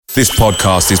This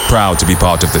podcast is proud to be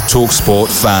part of the TalkSport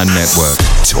Fan Network.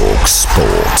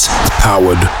 TalkSport.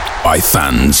 Powered by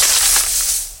fans.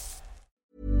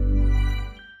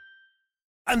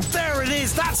 And there it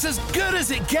is, that's as good as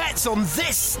it gets on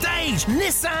this stage.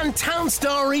 Nissan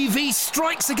Townstar EV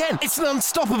strikes again. It's an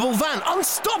unstoppable van,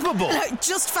 unstoppable.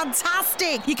 Just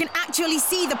fantastic. You can actually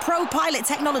see the Pro Pilot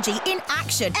technology in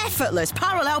action. Effortless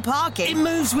parallel parking. It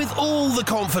moves with all the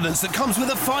confidence that comes with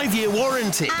a 5-year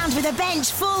warranty. And with a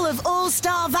bench full of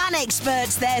all-star van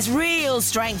experts, there's real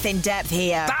strength in depth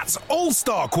here. That's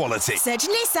all-star quality. Search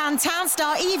Nissan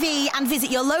Townstar EV and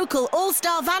visit your local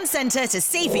all-star van centre to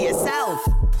see for yourself.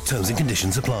 Terms and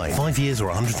conditions apply. 5 years or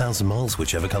 100,000 miles,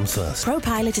 whichever comes first.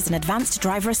 ProPilot is an advanced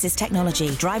driver assist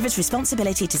technology. Driver's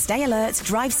responsibility to stay alert,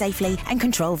 drive safely, and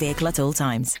control vehicle at all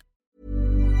times.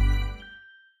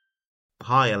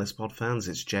 Hi Ellis Pod fans,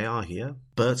 it's JR here.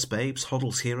 Bert's Babes,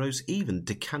 Hoddle's Heroes, even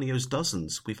DiCanio's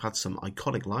Dozens. We've had some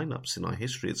iconic lineups in our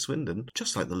history at Swindon,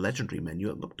 just like the legendary menu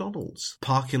at McDonald's.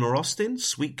 Parkin or Austin,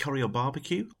 sweet curry or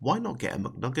barbecue? Why not get a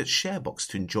McNuggets share box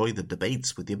to enjoy the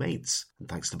debates with your mates? And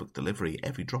thanks to McDelivery,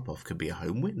 every drop-off can be a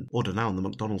home win. Order now on the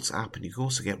McDonald's app and you can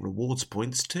also get rewards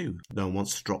points too. No one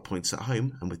wants to drop points at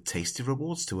home, and with tasty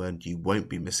rewards to earn, you won't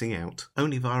be missing out.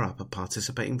 Only via app at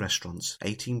participating restaurants.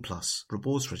 18+.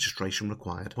 Rewards registration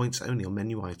required. Points only on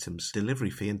menu items. Delivery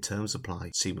fee and terms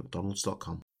apply. See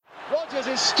mcdonalds.com. Rodgers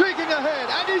is streaking ahead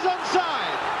and he's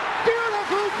onside.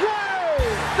 Beautiful play!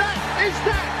 That is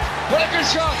that! What a good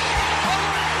shot!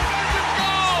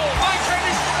 Goal! Mike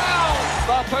is foul!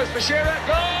 Far post for Shearer,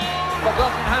 goal!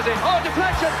 McLaughlin has it. Oh,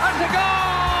 deflection, and it's a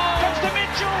goal! Comes to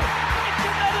Mitchell, it's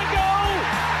another goal!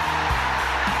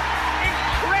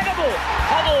 Incredible!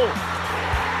 Hoddle!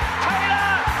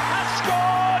 Taylor has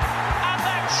scored, and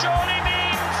that surely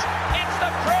means it's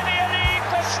the Premier League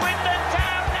for Swindon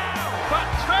Town now!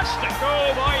 Fantastic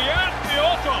goal by Jan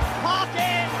Piotr!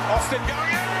 Parkin! Austin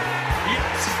going in!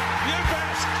 Yes! You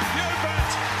bet!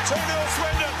 2-0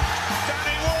 Swindon!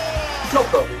 Danny Ward! No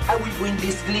problem. I will win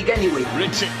this league anyway.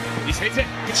 Richie, he's hit it.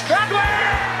 It's Cradwell!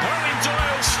 Owen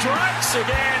Doyle strikes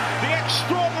again. The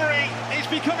extraordinary is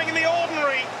becoming the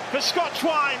ordinary for Scott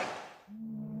Twine.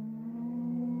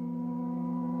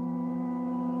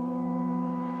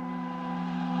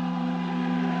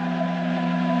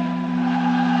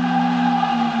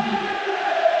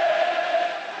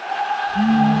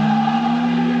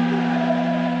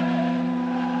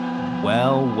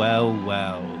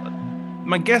 Well.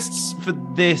 My guests for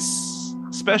this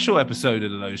special episode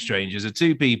of The Low Strangers are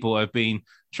two people I've been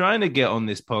trying to get on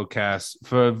this podcast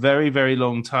for a very, very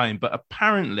long time, but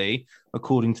apparently,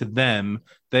 according to them,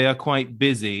 they are quite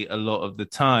busy a lot of the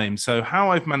time. So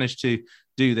how I've managed to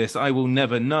do this, I will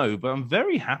never know, but I'm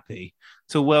very happy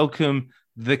to welcome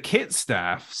the kit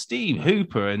staff, Steve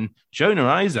Hooper and Jonah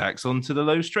Isaacs, onto The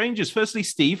Low Strangers. Firstly,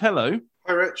 Steve, hello.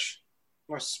 Hi, Rich.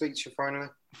 Nice to speak to you finally.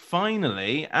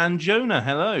 Finally, and Jonah,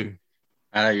 hello.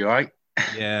 Hello, you all right?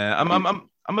 Yeah,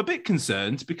 I'm a bit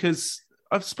concerned because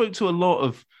I've spoke to a lot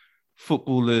of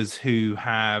footballers who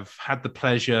have had the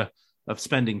pleasure of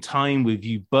spending time with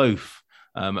you both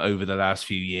over the last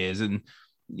few years, and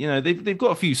you know they've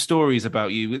got a few stories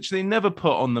about you which they never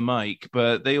put on the mic,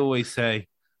 but they always say,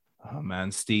 "Oh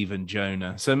man, Steve and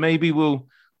Jonah." So maybe we'll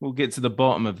get to the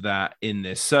bottom of that in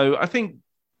this. So I think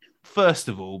first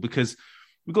of all, because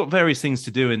we've got various things to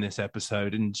do in this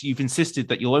episode, and you've insisted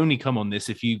that you'll only come on this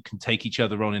if you can take each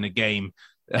other on in a game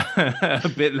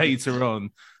a bit later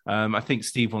on. I think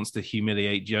Steve wants to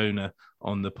humiliate Jonah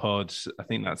on the pod. I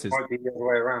think that's his... Might be the other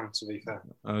way around, to be fair.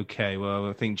 Okay, well,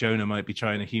 I think Jonah might be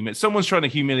trying to humiliate... Someone's trying to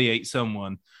humiliate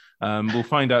someone. We'll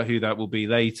find out who that will be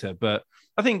later. But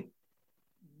I think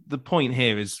the point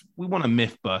here is we want to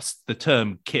myth bust the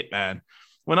term kit man.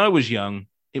 When I was young,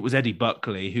 it was Eddie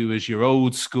Buckley, who was your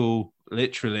old school,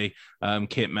 literally,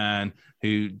 kit man,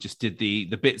 who just did the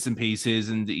bits and pieces,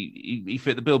 and he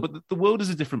fit the bill. But the world is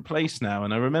a different place now.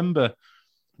 And I remember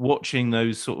watching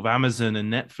those sort of Amazon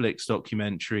and Netflix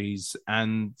documentaries,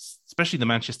 and especially the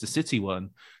Manchester City one.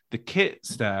 The kit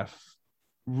staff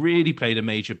really played a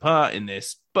major part in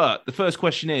this. But the first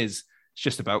question is, it's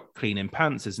just about cleaning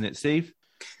pants, isn't it, Steve?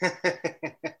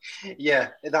 Yeah,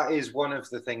 that is one of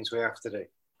the things we have to do.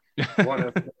 One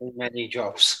of the many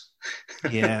jobs.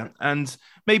 Yeah, and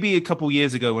maybe a couple of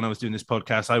years ago when I was doing this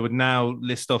podcast, I would now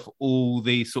list off all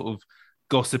the sort of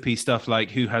gossipy stuff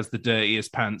like who has the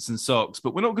dirtiest pants and socks,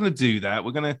 but we're not going to do that.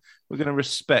 We're going to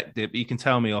respect it, but you can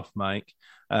tell me off, Mike.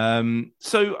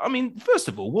 So, I mean, first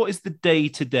of all, what is the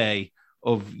day-to-day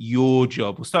of your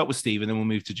job? We'll start with Steve and then we'll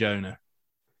move to Jonah.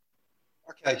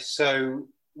 Okay, so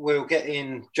we'll get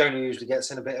in. Jonah usually gets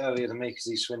in a bit earlier than me because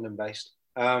he's Swindon based.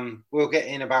 We'll get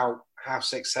in about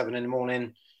 6:30, 7 in the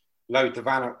morning, load the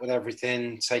van up with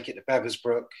everything, take it to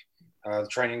Beversbrook, the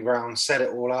training ground, set it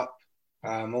all up,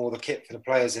 all the kit for the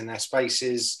players in their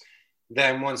spaces.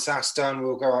 Then once that's done,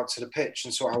 we'll go out to the pitch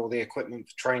and sort out all the equipment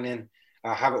for training,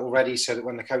 have it all ready so that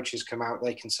when the coaches come out,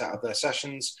 they can set up their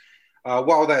sessions.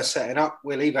 While they're setting up,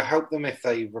 we'll either help them if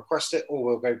they request it, or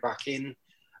we'll go back in.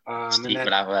 Steve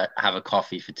will have a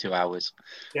coffee for 2 hours.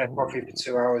 Yeah, coffee for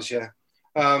 2 hours, yeah.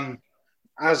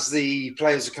 As the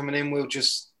players are coming in, we'll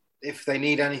just, if they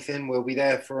need anything, we'll be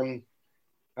there for them.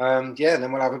 And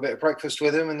then we'll have a bit of breakfast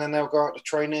with them, and then they'll go out to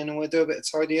training, and we'll do a bit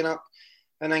of tidying up,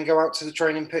 and then go out to the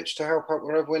training pitch to help out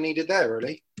wherever we're needed there,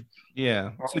 really.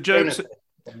 Yeah. So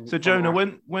Jonah,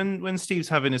 when Steve's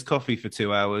having his coffee for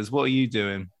 2 hours, what are you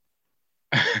doing?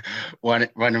 Running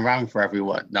around for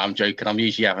everyone. No, I'm joking. I'm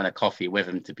usually having a coffee with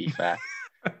him, to be fair.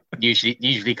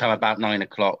 usually come about 9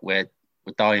 o'clock. We're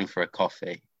dying for a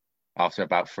coffee after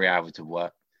about 3 hours of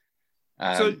work.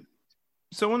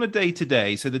 So on a day to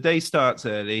day, so the day starts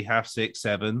early, 6:30,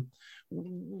 7.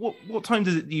 What time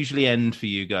does it usually end for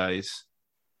you guys?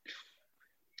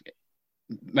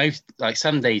 Most, like,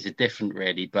 some days are different,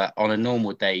 really, but on a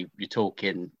normal day, you're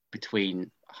talking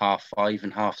between 5:30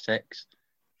 and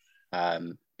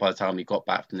 6:30. By the time we got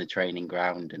back from the training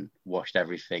ground and washed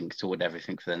everything, sorted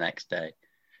everything for the next day,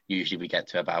 usually we get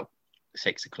to about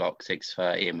 6 o'clock,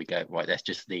 6:30, and we go, right, let's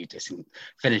just leave this and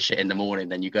finish it in the morning.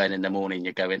 Then you go in the morning,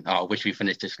 you're going, I wish we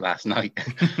finished this last night.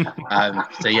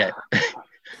 So yeah,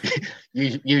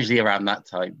 usually around that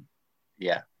time.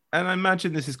 Yeah. And I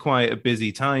imagine this is quite a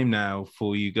busy time now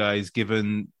for you guys,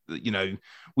 given that,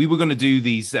 we were going to do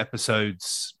these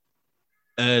episodes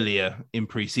earlier in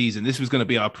pre-season. This was going to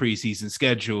be our pre-season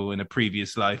schedule in a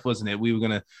previous life, wasn't it? We were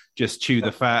going to just chew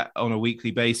the fat on a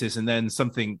weekly basis, and then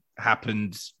something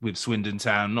happened with Swindon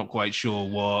Town. Not quite sure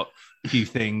what. A few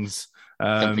things.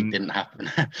 Something didn't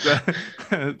happen.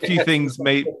 A few things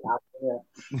made.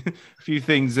 A few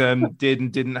things did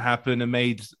and didn't happen and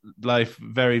made life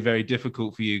very, very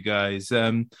difficult for you guys.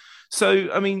 So,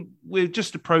 I mean, we're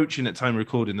just approaching at time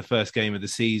recording the first game of the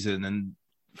season, and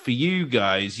for you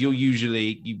guys,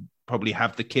 you probably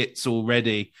have the kits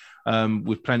already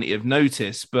with plenty of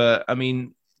notice. But I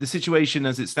mean, the situation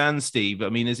as it stands, Steve, I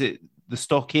mean, is it the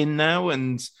stock in now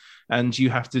and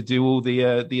you have to do all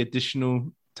the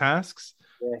additional tasks?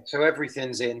 Yeah, so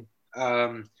everything's in.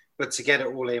 But to get it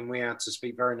all in, we had to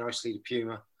speak very nicely to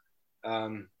Puma.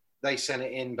 They sent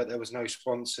it in, but there was no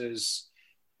sponsors,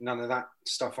 none of that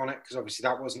stuff on it, because obviously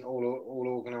that wasn't all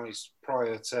organised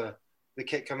prior to the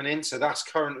kit coming in. So that's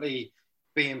currently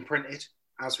being printed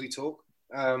as we talk.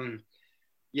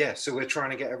 So we're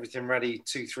trying to get everything ready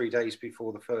 2-3 days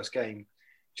before the first game,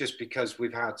 just because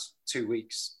we've had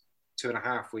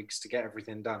 2.5 weeks to get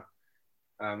everything done.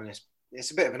 And it's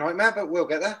a bit of a nightmare, but we'll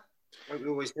get there, like we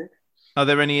always do. Are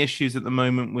there any issues at the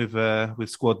moment with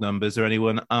squad numbers, or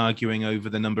anyone arguing over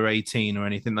the number 18 or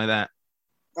anything like that?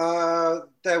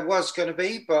 There was going to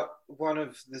be, but one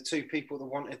of the two people that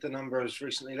wanted the number has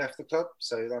recently left the club,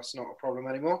 so that's not a problem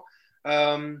anymore.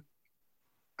 And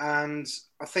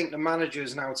I think the manager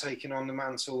is now taking on the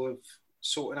mantle of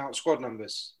sorting out squad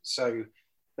numbers. So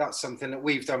that's something that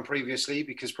we've done previously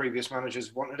because previous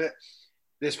managers wanted it.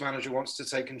 This manager wants to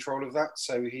take control of that,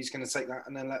 so he's going to take that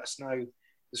and then let us know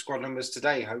the squad numbers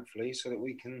today, hopefully, so that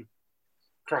we can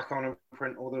crack on and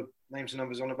print all the names and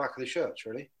numbers on the back of the shirts,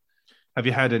 really. Have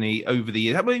you had any over the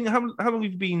years? How long have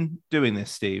you been doing this,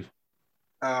 Steve?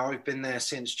 I've been there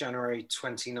since January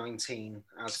 2019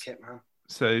 as kitman.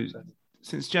 So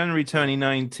since January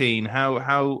 2019,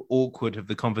 how awkward have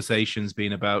the conversations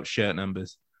been about shirt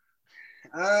numbers?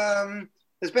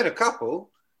 There's been a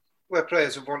couple where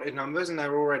players have wanted numbers and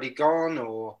they're already gone,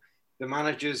 or the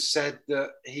manager's said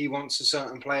that he wants a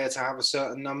certain player to have a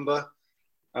certain number.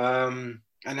 And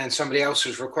then somebody else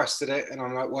has requested it. And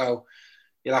I'm like, well,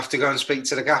 you'll have to go and speak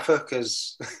to the gaffer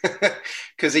because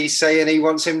he's saying he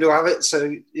wants him to have it.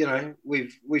 So,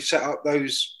 we've set up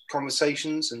those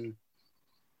conversations, and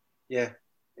yeah,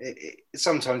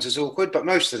 sometimes it's awkward, but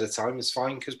most of the time it's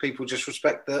fine because people just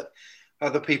respect that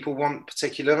other people want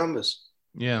particular numbers.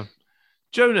 Yeah.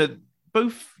 Jonah,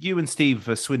 both you and Steve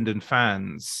are Swindon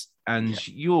fans, and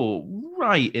you're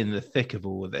right in the thick of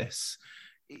all of this.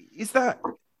 Is that,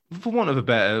 for want of a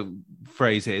better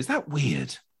phrase here, is that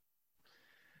weird?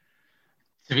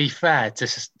 To be fair,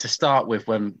 to start with,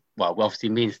 obviously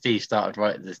me and Steve started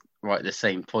right at the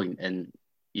same point, and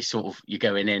you're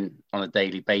going in on a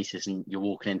daily basis, and you're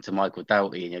walking into Michael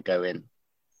Doughty, and you're going,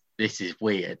 "This is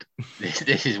weird.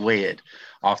 This is weird."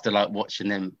 After watching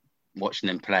them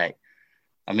play,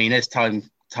 I mean, as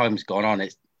time's gone on,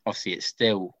 it's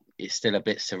still a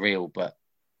bit surreal, but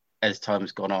as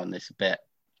time's gone on,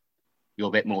 you're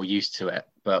a bit more used to it.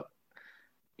 But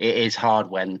it is hard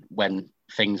when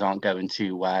things aren't going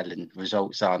too well and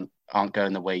results aren't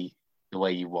going the way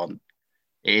you want.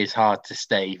 It is hard to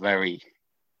stay very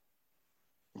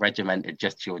regimented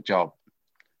just to your job.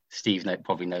 Steve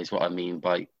probably knows what I mean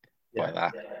by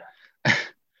that. Yeah.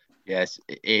 Yes,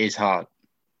 it is hard.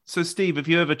 So, Steve, have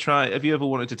you ever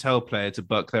wanted to tell a player to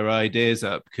buck their ideas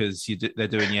up because they're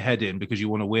doing your head in because you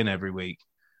want to win every week?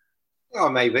 Oh,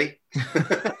 maybe.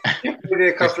 Maybe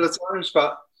a couple of times,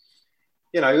 but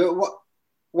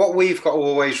what we've got to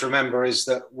always remember is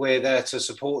that we're there to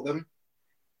support them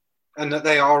and that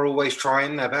they are always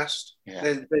trying their best.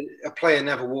 Yeah. A player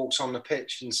never walks on the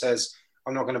pitch and says,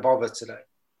 I'm not going to bother today.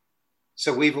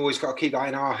 So we've always got to keep that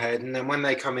in our head. And then when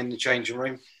they come in the changing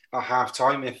room at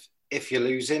half-time, if you're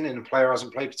losing and a player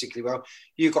hasn't played particularly well,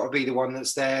 you've got to be the one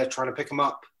that's there trying to pick them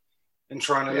up and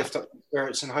trying to lift up the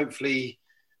spirits, and hopefully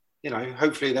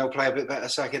they'll play a bit better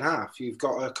second half. You've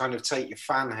got to kind of take your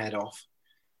fan head off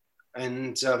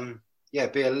and,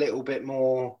 be a little bit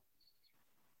more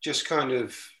just kind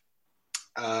of,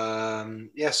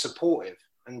 supportive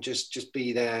and just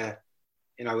be there,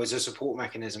 as a support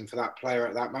mechanism for that player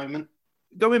at that moment.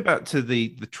 Going back to the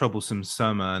troublesome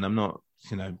summer, and I'm not,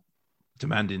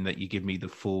 demanding that you give me the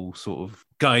full sort of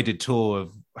guided tour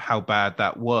of how bad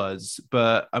that was.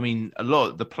 But I mean, a lot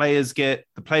of the players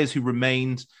who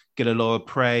remained get a lot of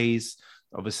praise.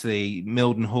 Obviously,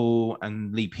 Mildenhall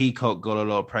and Lee Peacock got a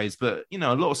lot of praise, but a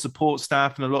lot of support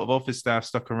staff and a lot of office staff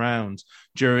stuck around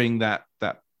during that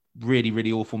really,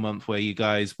 really awful month where you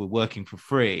guys were working for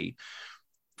free.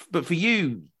 But for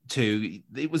you two,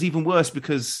 it was even worse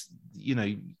because,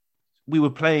 we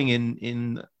were playing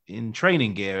in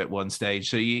training gear at one stage.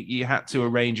 So you had to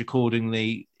arrange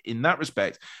accordingly in that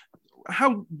respect.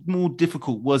 How more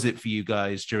difficult was it for you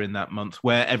guys during that month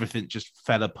where everything just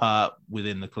fell apart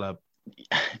within the club?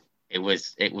 It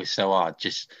was so hard.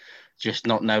 Just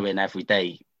not knowing every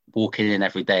day, walking in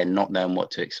every day and not knowing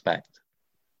what to expect.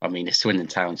 I mean, it's Swindon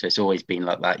Town, so it's always been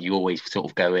like that. You always sort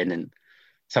of go in and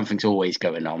something's always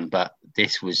going on, but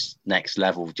this was next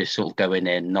level, just sort of going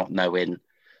in, not knowing,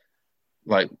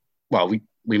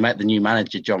 we met the new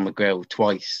manager, John McGrill,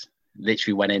 twice.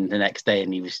 Literally went in the next day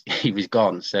and he was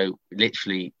gone. So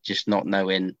literally just not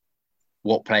knowing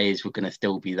what players were going to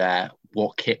still be there,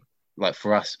 what kit,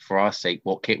 for our sake,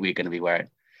 what kit we were going to be wearing.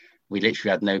 We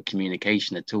literally had no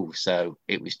communication at all. So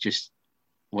it was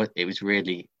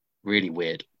really, really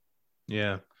weird.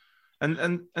 Yeah.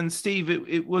 And Steve,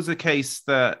 it was a case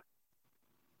that,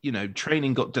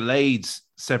 training got delayed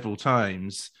several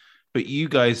times, but you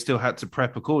guys still had to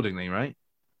prep accordingly, right?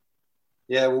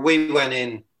 Yeah, well, we went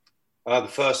in the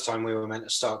first time we were meant to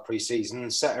start pre-season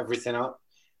and set everything up,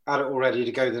 had it all ready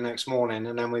to go the next morning,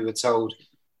 and then we were told,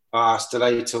 it's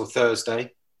delayed till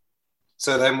Thursday.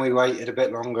 So then we waited a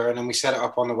bit longer, and then we set it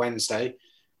up on the Wednesday,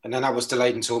 and then that was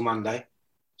delayed until Monday.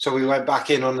 So we went back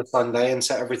in on the Sunday and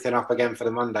set everything up again for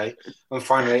the Monday, and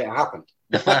finally it happened.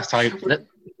 The first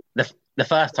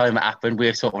time it happened, we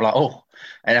were sort of like,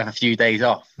 and have a few days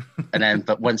off. And then,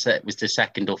 but once it was the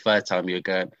second or third time, you were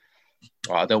going,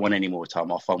 I don't want any more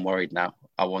time off. I'm worried now.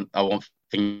 I want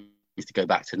things to go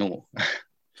back to normal.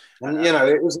 And,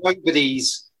 it was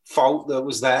nobody's fault that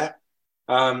was there.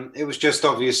 It was just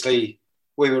obviously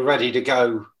we were ready to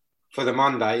go for the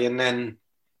Monday, and then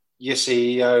your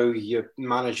CEO, your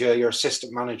manager, your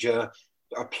assistant manager,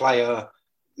 a player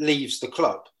leaves the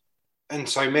club. And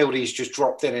so Mildy's just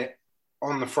dropped in it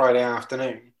on the Friday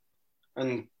afternoon.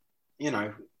 And,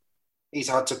 he's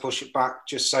had to push it back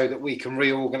just so that we can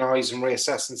reorganise and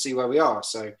reassess and see where we are.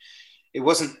 So it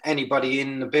wasn't anybody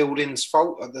in the building's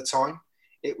fault at the time.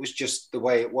 It was just the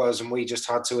way it was, and we just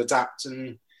had to adapt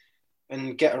and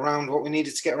get around what we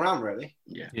needed to get around, really.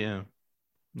 Yeah.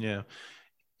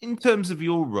 In terms of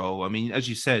your role, I mean, as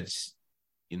you said,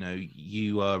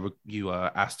 you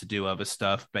are asked to do other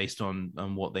stuff based on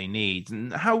what they need.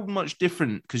 And how much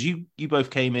different, because you both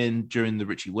came in during the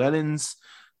Richie Wellens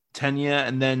tenure,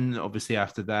 and then obviously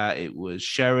after that it was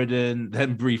Sheridan,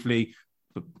 then briefly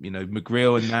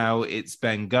McGrill, and now it's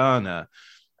Ben Garner.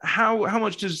 How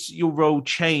much does your role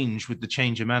change with the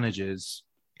change of managers?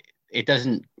 It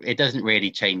doesn't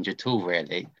really change at all,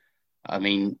 really. I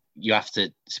mean, you have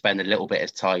to spend a little bit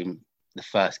of time the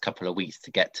first couple of weeks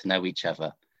to get to know each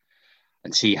other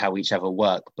and see how each other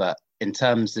work. But in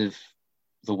terms of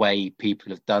the way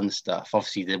people have done stuff,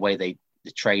 obviously the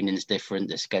training's different,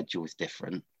 the schedule's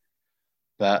different.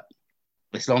 But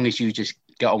as long as you just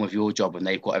get on with your job and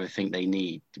they've got everything they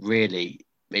need, really,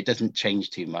 it doesn't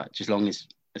change too much. As long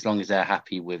as they're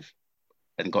happy with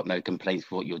and got no complaints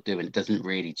for what you're doing, it doesn't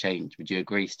really change. Would you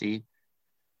agree, Steve?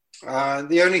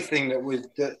 The only thing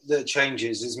that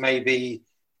changes is maybe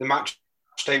the match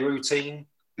day routine,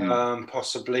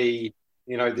 possibly,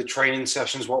 the training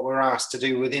sessions, what we're asked to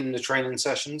do within the training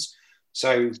sessions.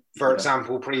 So, for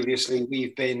example, previously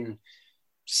we've been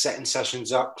setting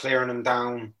sessions up, clearing them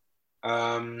down,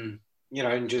 and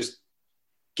just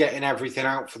getting everything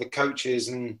out for the coaches.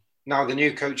 And now the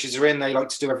new coaches are in, they like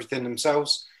to do everything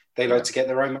themselves. They like to get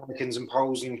their own mannequins and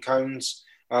poles and cones.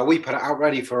 We put it out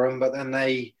ready for them, but then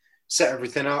they set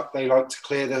everything up. They like to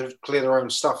clear their own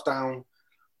stuff down,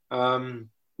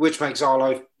 which makes our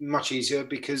life much easier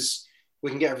because we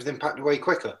can get everything packed away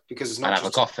quicker because it's not and have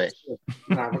a coffee.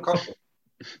 And have a coffee.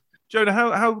 Jonah,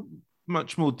 how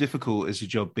much more difficult has your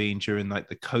job been during like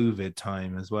the COVID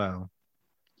time as well?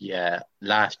 Yeah,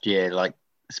 last year,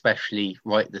 especially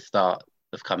right at the start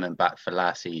of coming back for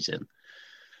last season,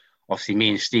 obviously me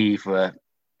and Steve were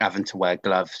having to wear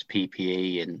gloves,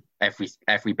 PPE, and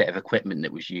every bit of equipment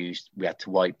that was used, we had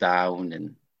to wipe down,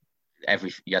 and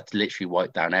you had to literally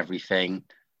wipe down everything.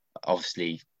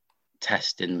 Obviously,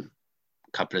 testing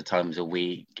a couple of times a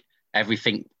week.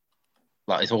 Everything,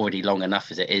 it's already long enough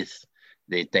as it is,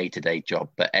 the day-to-day job,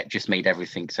 but it just made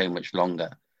everything so much longer.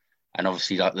 And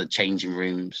obviously, the changing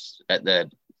rooms at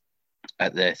the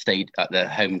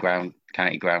home ground,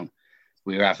 county ground,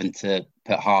 we were having to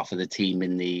put half of the team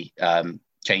in the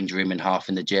change room and half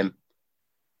in the gym.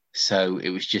 So it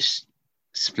was just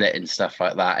splitting stuff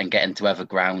like that, and getting to other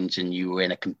grounds, and you were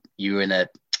in a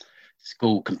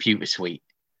school computer suite.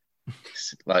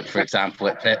 For example,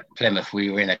 at Plymouth, we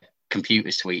were in a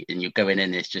computer suite, and you're going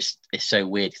in. It's so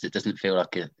weird because it doesn't feel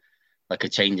like a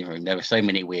changing room. There were so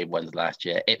many weird ones last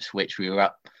year. Ipswich, we were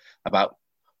up about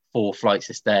 4 flights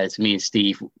of stairs. Me and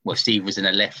Steve was in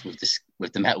a lift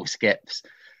with the metal skips,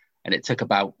 and it took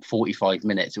about 45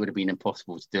 minutes. It would have been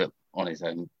impossible to do it on his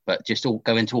own. But just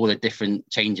going to all the different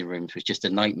changing rooms was just a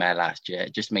nightmare last year.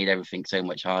 It just made everything so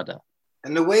much harder.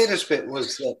 And the weirdest bit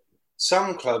was that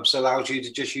some clubs allowed you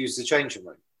to just use the changing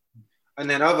room, and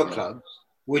then other clubs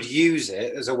would use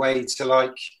it as a way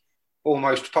to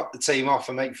almost put the team off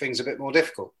and make things a bit more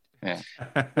difficult. Yeah,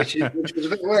 which was a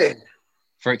bit weird.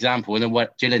 For example, in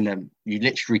Gillingham, you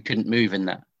literally couldn't move in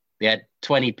that. They had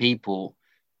 20 people,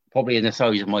 probably in the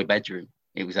size of my bedroom.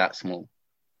 It was that small.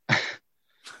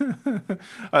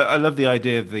 I love the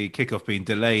idea of the kickoff being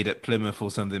delayed at Plymouth or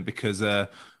something because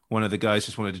one of the guys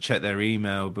just wanted to check their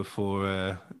email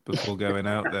before going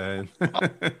out there.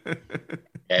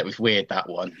 Yeah, it was weird, that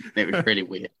one. It was really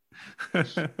weird.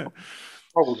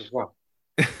 Cold as well.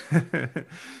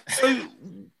 So,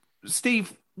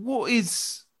 Steve, what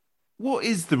is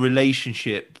the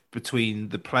relationship between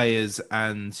the players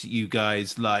and you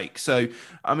guys like? So,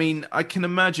 I mean, I can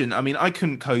imagine, I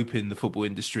couldn't cope in the football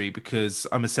industry because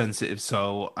I'm a sensitive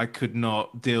soul. I could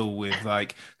not deal with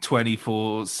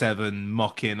 24/7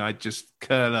 mocking. I'd just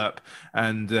curl up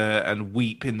and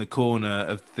weep in the corner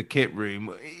of the kit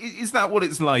room. Is that what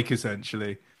it's like,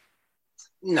 essentially?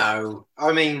 No,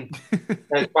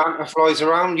 there's banter flies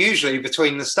around, usually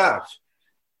between the staff,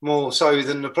 more so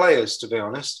than the players, to be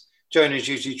honest. Jonah's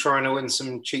usually trying to win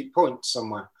some cheap points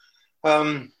somewhere.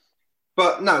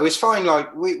 But no, it's fine.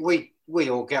 We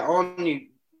all get on.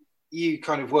 You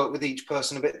kind of work with each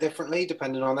person a bit differently,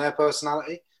 depending on their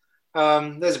personality.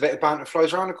 There's a bit of banter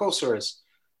flies around, of course there is.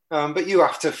 But you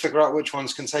have to figure out which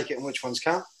ones can take it and which ones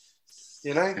can't,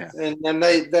 Yeah. And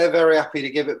they're very happy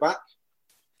to give it back.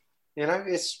 It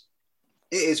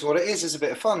is what it is. It's a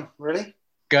bit of fun, really.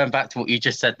 Going back to what you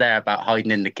just said there about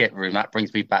hiding in the kit room, that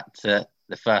brings me back to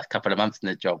the first couple of months in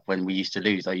the job when we used to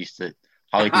lose. I used to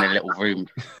hide in a little room,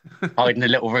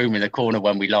 in the corner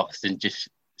when we lost, and just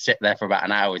sit there for about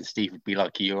an hour. And Steve would be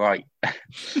like, "Are you all right?"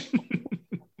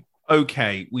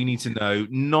 Okay, we need to know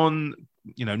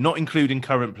not including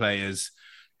current players.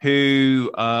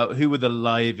 Who were the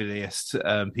liveliest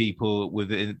people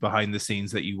behind the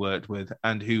scenes that you worked with,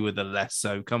 and who were the less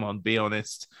so? Come on, be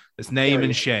honest. There's name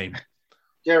and shame.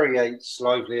 Jerry Yates,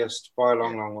 liveliest by a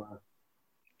long, long way.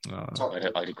 Oh,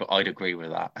 I'd agree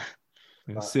with that.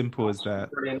 As simple as that.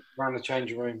 Brilliant around the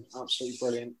changing room, absolutely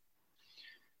brilliant.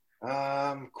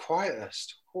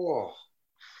 Quietest. Oh,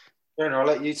 I'll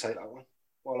let you take that one.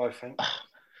 While I think.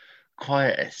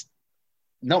 Quietest.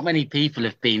 Not many people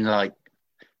have been like.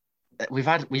 We've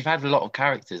had a lot of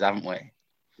characters, haven't we?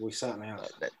 We certainly have.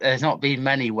 There's not been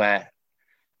many where,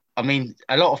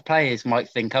 a lot of players might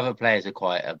think other players are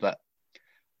quieter, but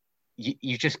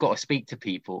you just got to speak to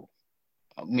people.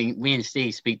 Me and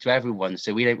Steve speak to everyone,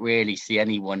 so we don't really see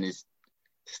anyone as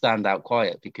stand out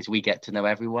quiet because we get to know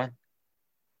everyone.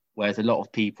 Whereas a lot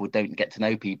of people don't get to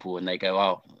know people and they go,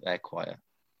 "Oh, they're quiet."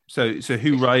 So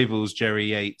who rivals Jerry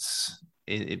Yates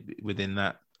within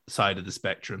that side of the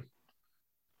spectrum?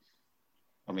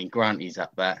 I mean, Granty's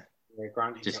up there. Yeah,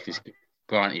 Granty's just up because there.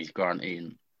 Granty's Granty.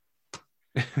 And,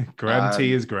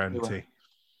 Granty is Granty.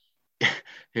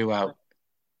 Who else?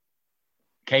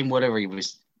 Kane Woolery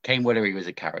was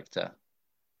a character.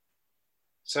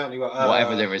 Certainly.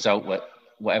 Whatever the result.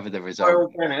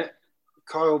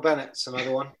 Kyle Bennett's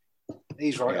another one.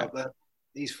 He's right Yeah. up there.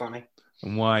 He's funny.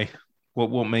 And why?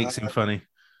 What makes him funny?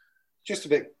 Just a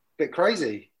bit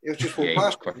crazy. It was just walk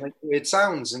past you and make weird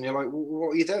sounds, and you're like,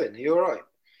 "What are you doing? Are you all right?"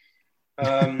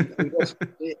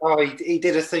 He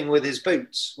did a thing with his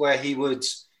boots where he would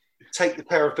take the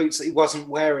pair of boots that he wasn't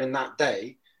wearing that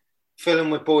day, fill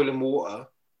them with boiling water,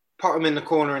 put them in the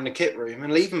corner in the kit room,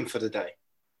 and leave them for the day.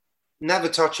 Never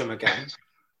touch them again.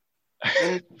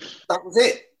 And that was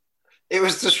it. It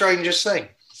was the strangest thing.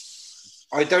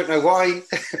 I don't know why.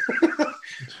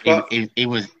 he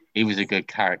was a good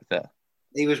character.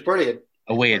 He was brilliant.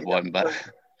 A weird one, but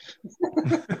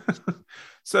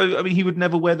so I mean, he would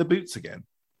never wear the boots again.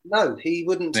 No, he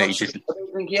wouldn't touch them. I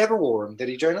don't think he ever wore them. Did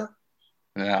he, Jonah?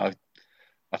 No,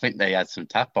 I think they had some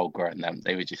tadpole growing them.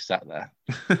 They were just sat there.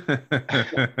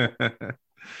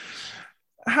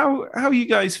 How are you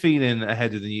guys feeling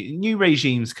ahead of the new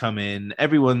regimes come in?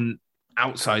 Everyone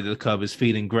outside of the club is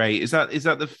feeling great. Is that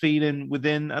the feeling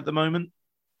within at the moment?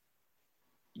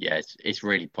 Yeah, it's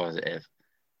really positive.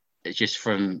 It's just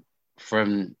from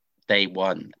day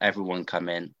one, everyone come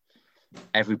in,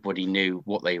 everybody knew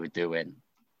what they were doing,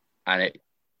 and it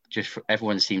just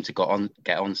everyone seemed to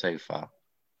get on so far.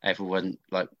 Everyone,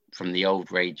 like from the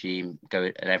old regime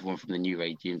and everyone from the new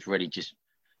regimes really just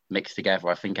mixed together.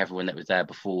 I think everyone that was there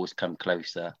before has come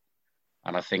closer,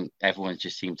 and I think everyone's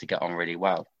just seemed to get on really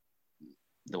well,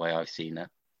 the way I've seen it.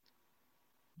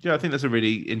 Yeah, I think that's a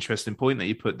really interesting point that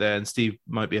you put there, and Steve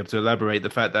might be able to elaborate the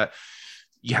fact that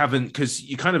you haven't, because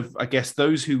you kind of, I guess,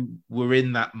 those who were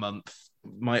in that month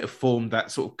might have formed that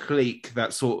sort of clique,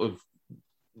 that sort of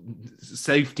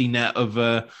safety net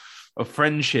of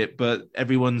friendship, but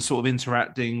everyone's sort of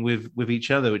interacting with each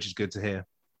other, which is good to hear.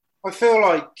 I feel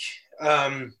like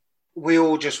we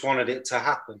all just wanted it to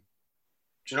happen.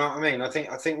 Do you know what I mean? I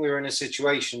think we were in a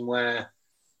situation where,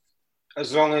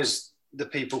 as long as the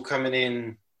people coming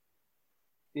in,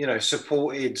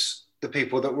 supported the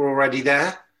people that were already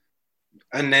there,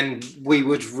 and then we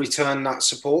would return that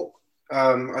support.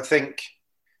 I think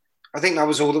that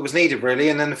was all that was needed, really.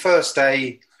 And then the first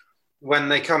day, when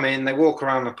they come in, they walk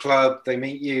around the club, they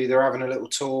meet you, they're having a little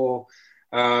tour,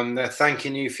 they're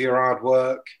thanking you for your hard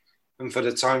work and for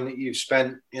the time that you've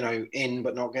spent, in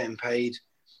but not getting paid,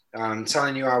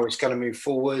 telling you how it's going to move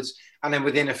forward. And then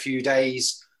within a few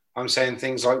days, I'm saying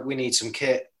things like, we need some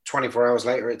kit. 24 hours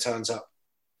later, it turns up.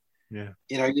 Yeah.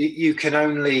 You can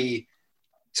only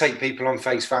take people on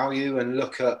face value and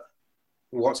look at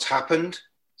what's happened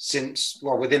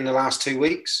within the last 2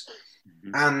 weeks.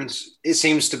 Mm-hmm. And it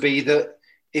seems to be that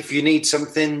if you need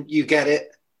something, you get it,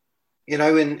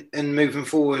 and moving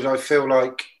forward, I feel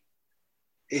like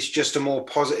it's just a more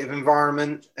positive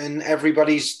environment, and I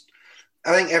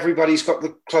think everybody's got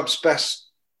the club's best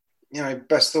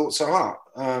thoughts at heart.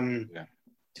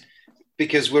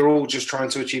 Because we're all just trying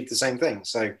to achieve the same thing.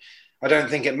 So I don't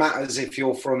think it matters if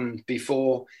you're from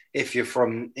before, if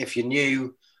you're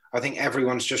new. I think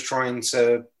everyone's just trying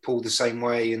to pull the same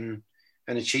way and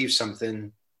achieve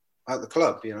something at the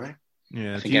club,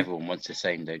 Yeah. I think everyone wants the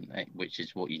same, don't they? Which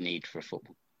is what you need for a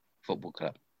football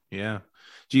club. Yeah.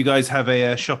 Do you guys have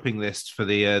a shopping list for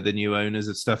the new owners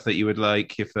of stuff that you would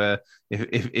like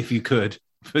if you could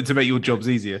to make your jobs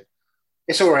easier?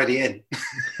 It's already in.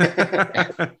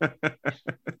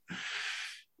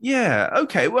 Yeah.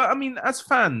 Okay. Well, I mean, as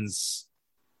fans,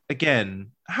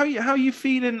 again, how are you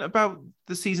feeling about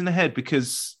the season ahead?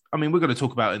 Because I mean, we're going to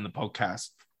talk about it in the podcast,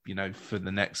 for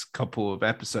the next couple of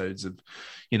episodes of,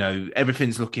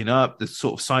 everything's looking up. The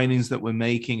sort of signings that we're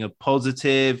making are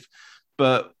positive,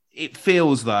 but it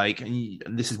feels like, and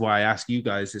this is why I ask you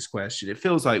guys this question, it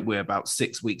feels like we're about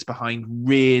 6 weeks behind,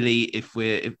 really, if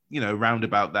round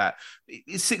about that.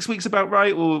 Is 6 weeks about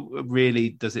right, or really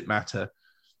does it matter?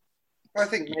 I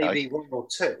think maybe one or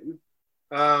two.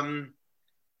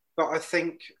 But I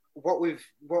think what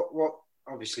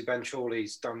obviously Ben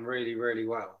Chorley's done really, really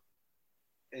well.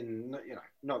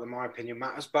 Not that my opinion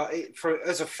matters, but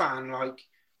as a fan, like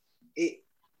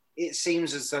it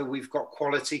seems as though we've got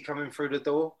quality coming through the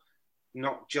door,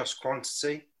 not just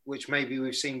quantity, which maybe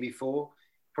we've seen before.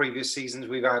 Previous seasons,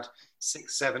 we've had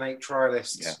 6, 7, 8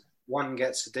 trialists. Yeah. One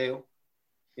gets a deal.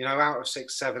 Out of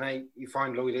 6, 7, 8, you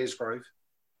find Lloyd Isgrove,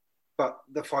 but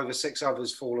the 5 or 6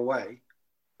 others fall away.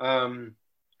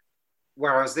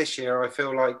 Whereas this year, I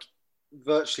feel like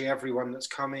virtually everyone that's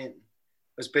come in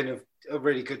has been a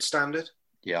really good standard.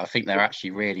 Yeah, I think they're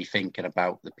actually really thinking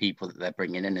about the people that they're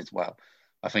bringing in as well.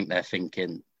 I think they're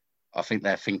thinking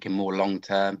more long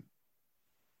term.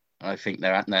 I think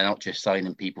they're not just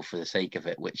signing people for the sake of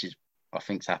it, which is I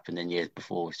think's happened in years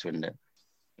before with Swindon.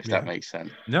 If that makes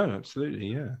sense. No, absolutely,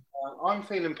 yeah. I'm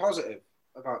feeling positive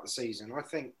about the season.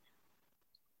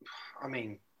 I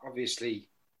mean, obviously,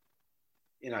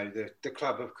 the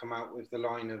club have come out with the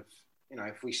line of,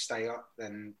 if we stay up,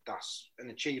 then that's an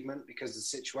achievement because of the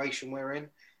situation we're in.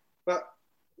 But,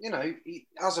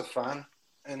 as a fan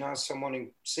and as someone who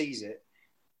sees it,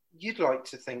 you'd like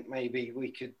to think maybe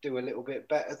we could do a little bit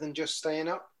better than just staying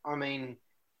up. I mean,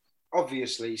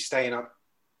 obviously, staying up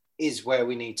is where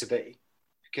we need to be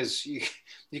because you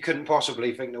couldn't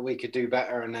possibly think that we could do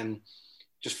better and then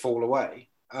just fall away.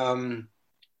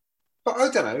 But I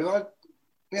don't know.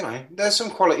 There's some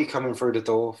quality coming through the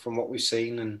door from what we've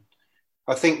seen, and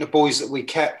I think the boys that we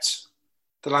kept,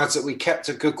 the lads that we kept,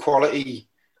 are good quality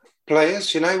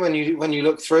players. When you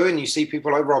look through and you see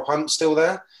people like Rob Hunt still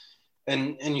there,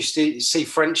 and you see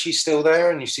Frenchie still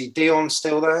there, and you see Dion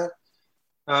still there.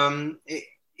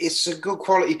 It's a good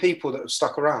quality people that have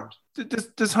stuck around.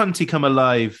 Does Hunty come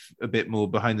alive a bit more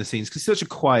behind the scenes? Because he's such a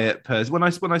quiet person. When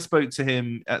I spoke to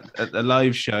him at the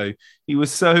live show, he was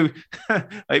so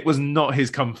it was not his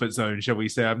comfort zone, shall we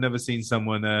say. I've never seen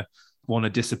someone want to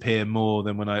disappear more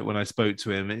than when I spoke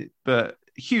to him. But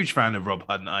huge fan of Rob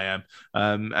Hunt, I am,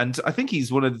 and I think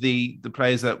he's one of the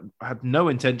players that had no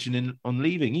intention on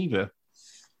leaving either.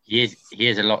 He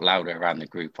is a lot louder around the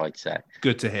group, I'd say.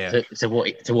 Good to hear. So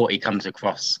what he comes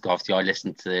across, obviously I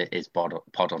listened to his pod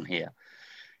on here.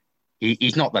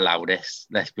 He's not the loudest,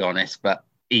 let's be honest, but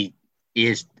he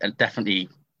is definitely,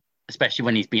 especially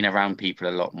when he's been around people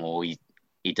a lot more, he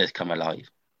does come alive.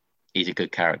 He's a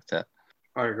good character.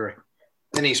 I agree.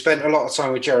 And he spent a lot of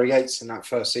time with Jerry Yates in that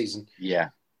first season. Yeah.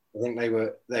 I think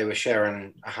they were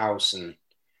sharing a house and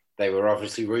they were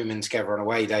obviously rooming together on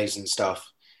away days and stuff.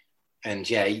 And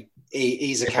yeah,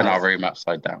 he's a tipping our room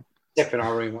upside down. Tipping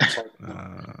our room upside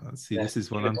down. This is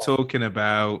what I'm talking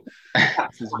about.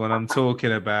 This is what I'm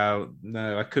talking about.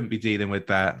 No, I couldn't be dealing with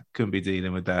that. Couldn't be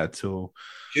dealing with that at all.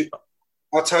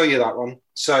 I'll tell you that one.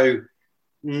 So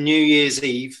New Year's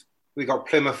Eve, we got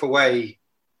Plymouth away.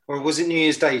 Or was it New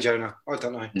Year's Day, Jonah? I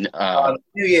don't know.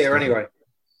 New Year, anyway.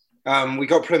 We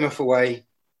got Plymouth away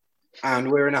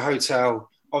and we're in a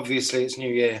hotel. Obviously, it's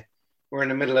New Year. We're in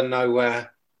the middle of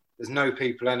nowhere. There's no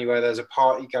people anywhere. There's a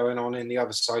party going on in the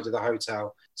other side of the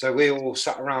hotel. So we all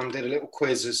sat around, did a little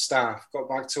quiz as staff, got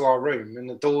back to our room and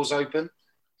the door's open.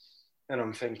 And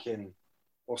I'm thinking,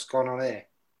 what's going on here?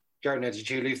 Jonah, did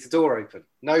you leave the door open?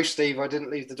 No, Steve, I didn't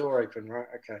leave the door open. Right,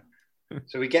 okay.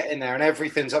 So we get in there and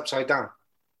everything's upside down.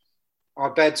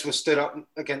 Our beds were stood up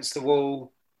against the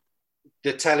wall.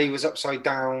 The telly was upside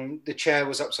down. The chair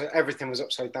was everything was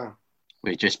upside down.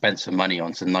 We just spent some money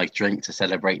on some nice drink to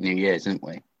celebrate New Year's, didn't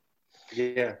we?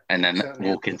 Yeah. And then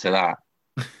walk into that.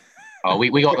 Oh,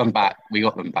 we got them back. We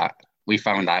got them back. We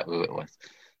found out who it was.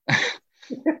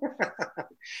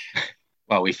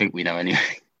 Well, we think we know anyway.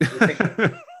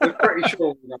 We're pretty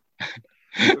sure we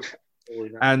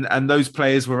know. And those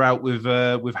players were out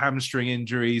with hamstring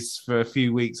injuries for a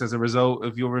few weeks as a result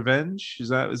of your revenge. Is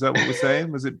that what we're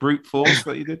saying? Was it brute force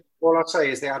that you did? All I'll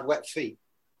say is they had wet feet.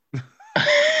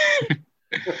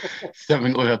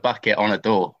 Something with a bucket on a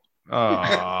door.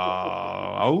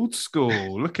 Oh, old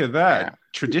school. Look at that. Yeah.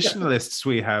 Traditionalists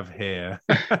we have here.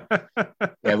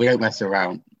 Yeah, we don't mess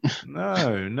around.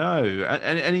 No.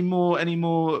 Any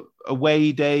more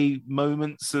away day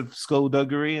moments of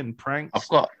skullduggery and pranks?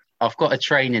 I've got a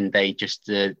training day just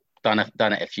done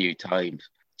it a few times.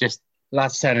 Just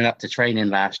lads turning up to training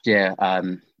last year.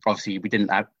 Obviously, we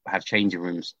didn't have changing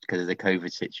rooms because of the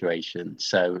COVID situation.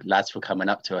 So lads were coming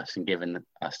up to us and giving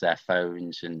us their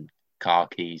phones and car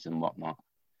keys and whatnot.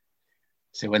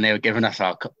 So when they were giving us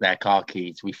their car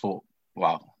keys, we thought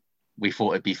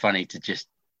it'd be funny to just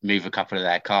move a couple of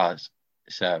their cars.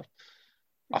 So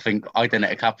I think I done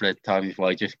it a couple of times where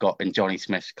I just got in Johnny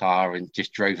Smith's car and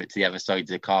just drove it to the other side of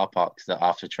the car park so that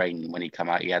after training, when he came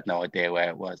out, he had no idea where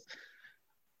it was.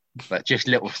 But just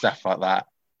little stuff like that.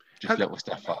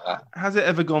 Has it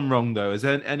ever gone wrong, though? Has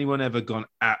anyone ever gone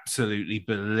absolutely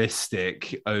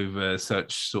ballistic over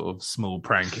such sort of small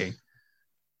pranking?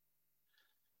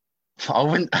 I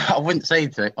wouldn't say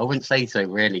so,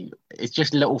 really. It's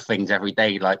just little things every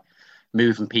day, like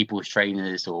moving people's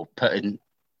trainers or putting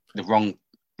the wrong,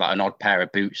 like an odd pair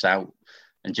of boots out,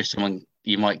 and just someone,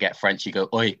 you might get French, you go,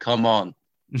 "Oi, come on."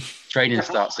 Training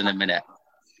starts in a minute.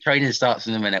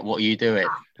 What are you doing?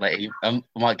 Like, I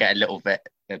might get a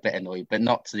bit annoyed, but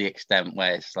not to the extent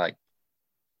where it's like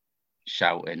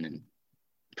shouting and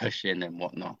pushing and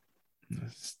whatnot.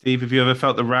 Steve, have you ever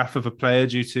felt the wrath of a player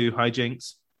due to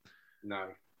hijinks? No.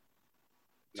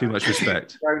 Too much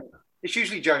respect. It's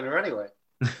usually Jonah anyway.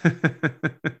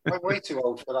 I'm way too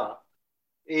old for that.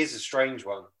 It is a strange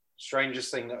one.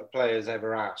 Strangest thing that a player's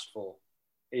ever asked for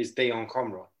is Dion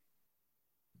Conroy.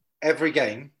 Every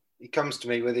game, he comes to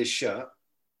me with his shirt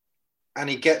and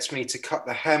he gets me to cut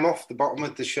the hem off the bottom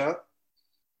of the shirt.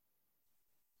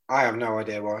 I have no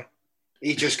idea why.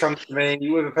 He just comes to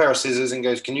me with a pair of scissors and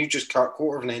goes, can you just cut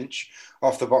 1/4 of an inch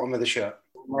off the bottom of the shirt?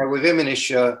 With him in his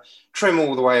shirt, trim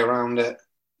all the way around it.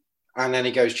 And then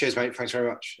he goes, cheers, mate, thanks very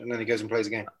much. And then he goes and plays a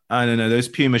game. I don't know. Those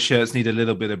Puma shirts need a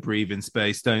little bit of breathing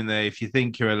space, don't they? If you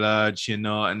think you're a large, you're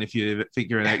not. And if you think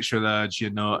you're an extra large,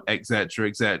 you're not, etc.,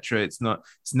 etc. It's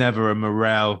never a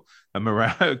morale,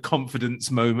 a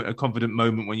confident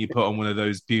moment when you put on one of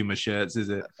those Puma shirts, is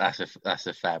it? That's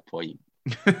a fair point.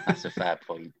 That's a fair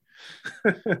point.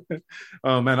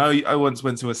 Oh man, I once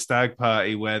went to a stag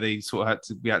party where we had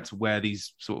to wear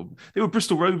these they were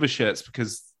Bristol Rovers shirts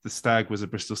because the stag was a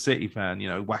Bristol City fan,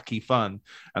 wacky fun.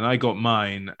 And I got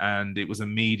mine and it was a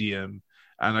medium.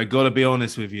 And I got to be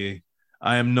honest with you,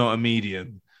 I am not a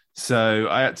medium. So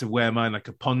I had to wear mine like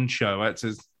a poncho. I had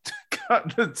to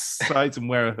cut the sides and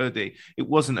wear a hoodie. It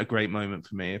wasn't a great moment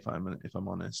for me, if I'm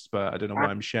honest, but I don't know why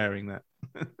I'm sharing that.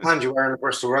 And you're wearing a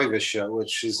Bristol Rovers shirt,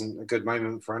 which isn't a good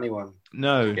moment for anyone.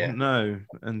 No.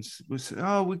 And we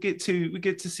get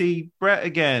to see Brett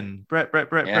again. Brett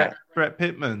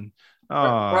Pittman.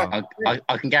 Oh.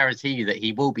 I can guarantee you that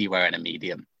he will be wearing a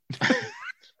medium.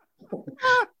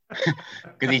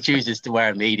 Because he chooses to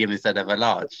wear a medium instead of a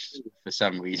large for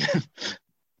some reason.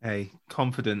 Hey,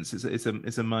 confidence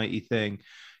is a mighty thing.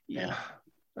 Yeah.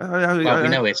 We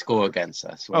know he'll score against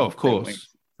us. Of course.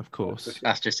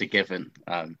 That's just a given.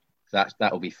 That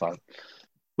will be fun.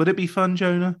 Would it be fun,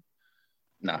 Jonah?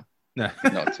 No, not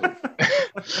at all.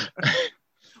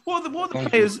 What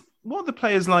are the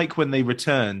players like when they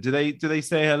return? Do they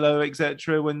say hello,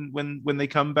 etc. when they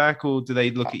come back, or do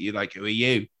they look at you like, who are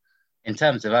you? In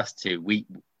terms of us two,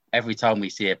 every time we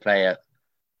see a player,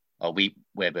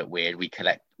 we're a bit weird. We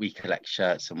collect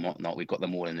shirts and whatnot. We've got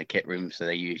them all in the kit room, so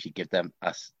they usually give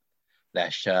us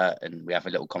their shirt, and we have a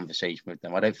little conversation with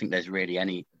them. I don't think there's really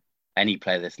any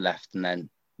player that's left, and then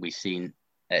we've seen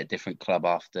at a different club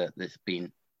after that's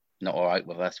been not all right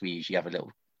with us. We usually have a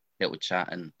little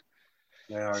chat and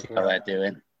see how they're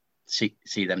doing. See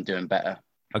them doing better.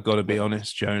 I've got to be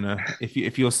honest, Jonah.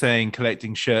 If you're saying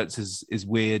collecting shirts is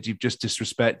weird, you've just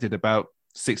disrespected about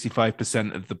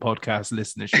 65% of the podcast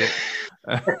listenership.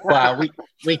 Well,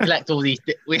 we collect all these.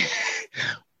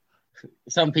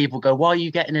 Some people go, "Why are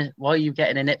you getting an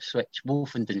Ipswich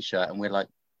Wolfenden shirt?" And we're like,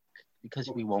 "Because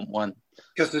we want one."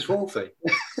 Because it's Wolfie.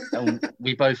 And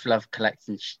we both love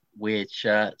collecting weird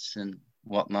shirts and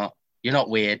whatnot. You're not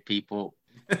weird, people.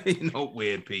 You're not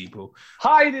weird, people.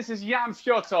 Hi, this is Jan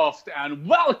Fjortoft, and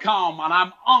welcome. And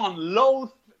I'm on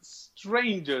Loathe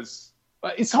Strangers.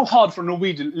 It's so hard for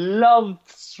Norwegian. Love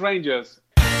Strangers.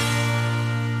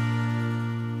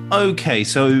 Okay,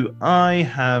 so I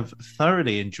have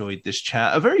thoroughly enjoyed this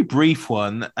chat, a very brief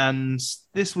one, and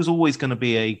this was always going to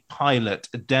be a pilot,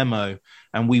 a demo,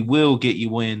 and we will get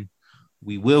you in.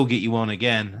 We will get you on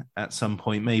again at some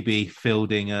point, maybe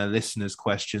fielding listeners'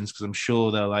 questions, because I'm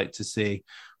sure they'd like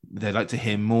to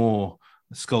hear more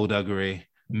skullduggery,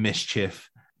 mischief.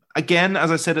 Again,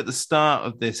 as I said at the start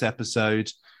of this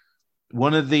episode,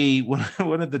 one of the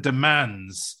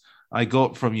demands I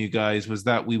got from you guys was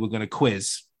that we were going to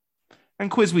quiz. And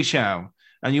quiz we shall.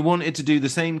 And you wanted to do the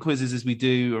same quizzes as we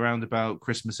do around about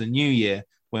Christmas and New Year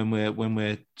when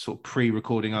we're sort of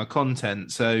pre-recording our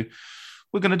content. So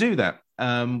we're going to do that.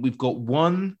 We've got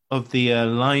one of the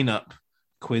lineup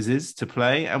quizzes to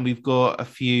play, and we've got a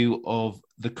few of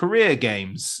the career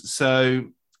games. So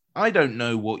I don't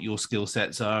know what your skill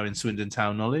sets are in Swindon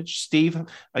Town knowledge. Steve,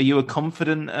 are you a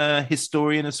confident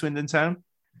historian of Swindon Town?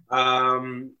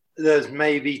 There's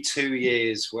maybe 2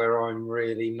 years where I'm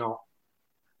really not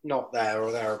there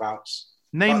or thereabouts.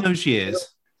 Name those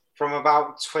years. From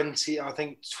about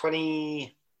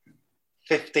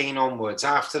 2015 onwards,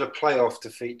 after the playoff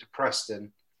defeat to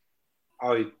Preston,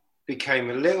 I became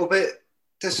a little bit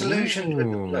disillusioned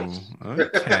with the place.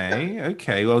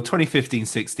 Okay. Well,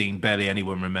 2015-16, barely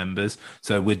anyone remembers,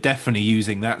 so we're definitely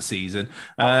using that season.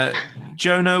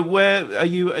 Jonah, where are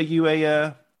you? Are you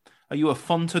a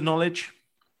font of knowledge?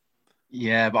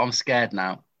 Yeah, but I'm scared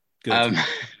now. Good.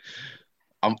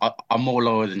 I'm more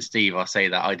loyal than Steve. I'll say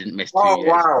that I didn't miss 2 years.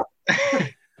 Wow.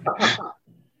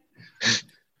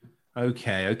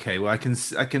 Okay. Well, I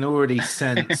can already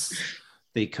sense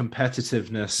the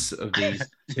competitiveness of these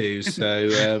two.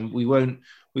 So we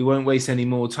won't waste any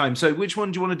more time. So which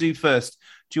one do you want to do first?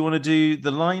 Do you want to do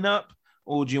the lineup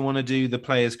or do you want to do the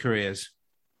players' careers?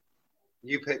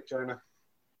 You pick, Jonah.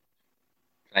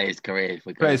 Players' careers.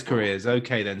 Players' careers.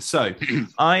 Okay, then. So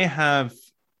I have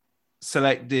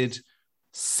selected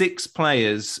 6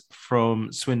 players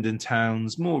from Swindon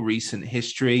Town's more recent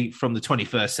history from the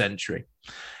 21st century.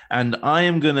 And I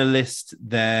am going to list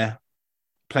their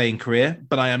playing career,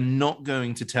 but I am not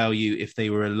going to tell you if they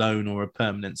were a loan or a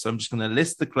permanent. So I'm just going to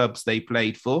list the clubs they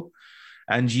played for,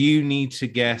 and you need to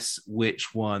guess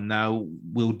which one. Now,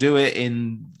 we'll do it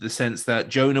in the sense that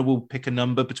Jonah will pick a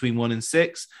number between 1 and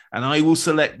 6, and I will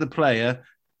select the player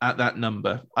at that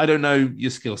number. I don't know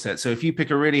your skill set. So if you pick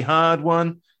a really hard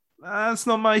one, that's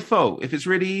not my fault. If it's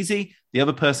really easy, the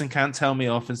other person can't tell me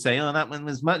off and say, oh, that one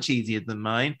was much easier than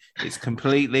mine. It's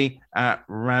completely at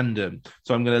random.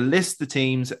 So I'm going to list the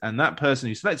teams, and that person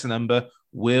who selects a number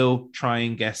will try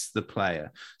and guess the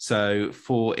player. So,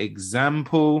 for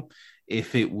example,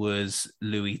 if it was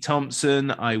Louis Thompson,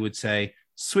 I would say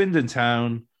Swindon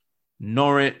Town,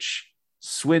 Norwich,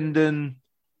 Swindon,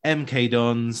 MK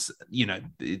Dons,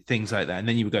 things like that. And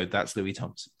then you would go, that's Louis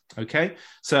Thompson. Okay.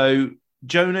 So,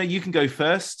 Jonah, you can go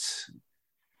first.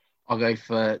 I'll go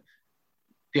for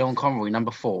Dion Conroy,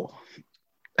 number 4.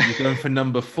 You're going for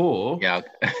number 4? Yeah.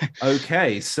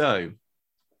 Okay, so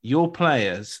your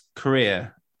player's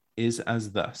career is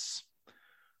as thus.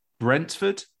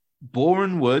 Brentford,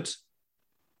 Boreham Wood,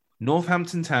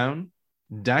 Northampton Town,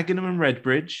 Dagenham and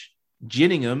Redbridge,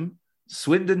 Gillingham,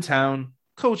 Swindon Town,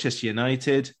 Colchester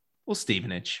United, or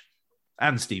Stevenage.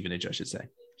 And Stevenage, I should say.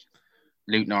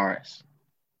 Luke Norris.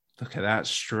 Look at that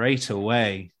straight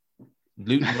away.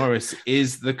 Luke Norris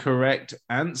is the correct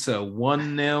answer.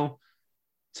 1-0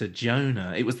 to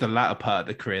Jonah. It was the latter part of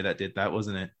the career that did that,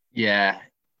 wasn't it? Yeah.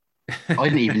 I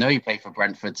didn't even know he played for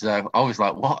Brentford, so I was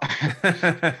like, what?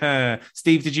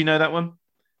 Steve, did you know that one?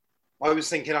 I was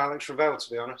thinking Alex Ravel, to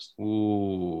be honest.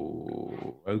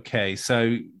 Ooh, okay.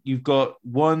 So you've got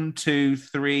 1, 2,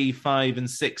 3, 5, and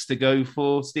 6 to go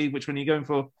for. Steve, which one are you going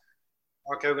for?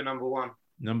 I'll go with number 1.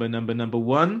 Number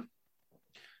 1.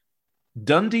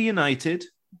 Dundee United,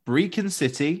 Brecon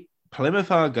City,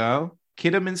 Plymouth Argyle,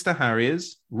 Kidderminster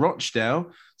Harriers,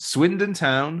 Rochdale, Swindon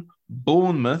Town,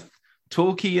 Bournemouth,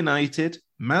 Torquay United,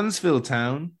 Mansfield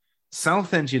Town,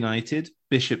 Southend United,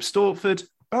 Bishop Stortford,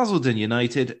 Basildon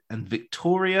United, and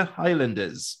Victoria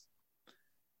Highlanders.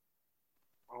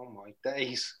 Oh my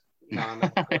days. No.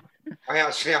 I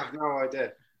actually have no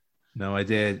idea. No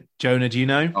idea. Jonah, do you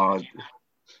know? Oh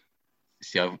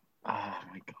my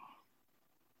God.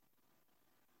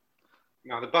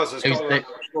 No, the buzzer's got to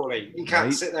surely. You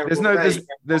can't sit there.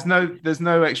 There's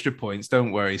no extra points.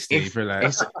 Don't worry, Steve.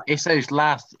 Relax. It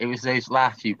was those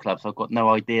last few clubs. I've got no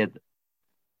idea.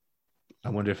 I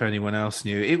wonder if anyone else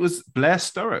knew. It was Blair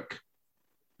Sturrock.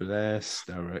 Blair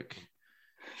Sturrock.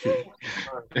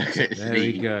 There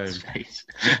we go.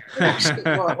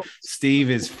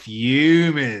 Steve is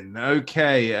fuming.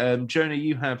 Okay, Jonah,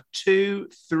 you have 2,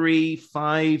 3,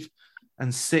 5,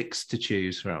 and 6 to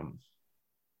choose from.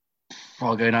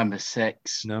 I'll go number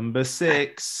 6. Number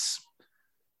 6.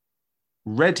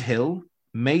 Redhill,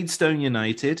 Maidstone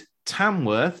United,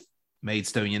 Tamworth,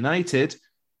 Maidstone United,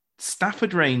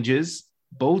 Stafford Rangers,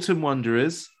 Bolton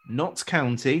Wanderers, Notts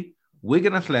County,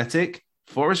 Wigan Athletic,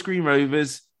 Forest Green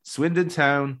Rovers, Swindon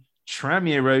Town,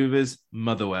 Tranmere Rovers,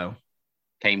 Motherwell.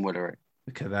 Kane Woolery.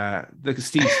 Look at that. Look at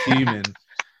Steve's fuming.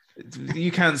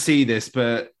 You can't see this,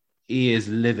 but he is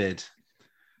livid.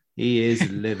 He is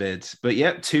livid. But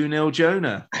yep, 2-0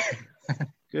 Jonah.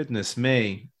 Goodness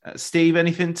me. Steve,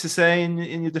 anything to say in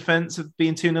your defence of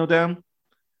being 2-0 down?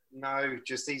 No,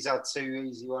 just these are 2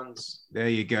 easy ones. There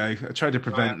you go. I tried to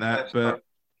prevent that, but...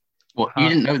 What, you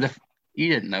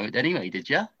didn't know it anyway, did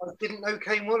you? I didn't know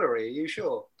Kane Woolery, are you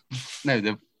sure? No,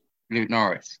 the Luke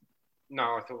Norris.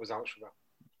 No, I thought it was Alex Ravel.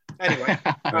 Anyway,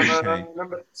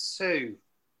 number 2.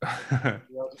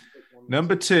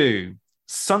 Number 2,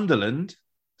 Sunderland,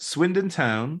 Swindon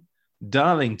Town,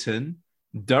 Darlington,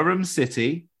 Durham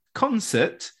City,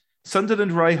 Concert,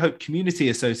 Sunderland Rye Hope Community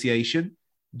Association,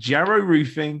 Jarrow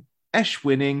Roofing, Esh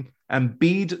Winning, and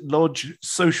Bede Lodge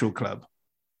Social Club.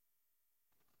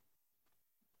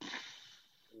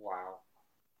 Wow.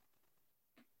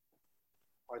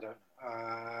 I don't.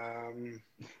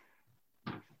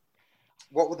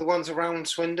 What were the ones around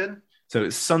Swindon? So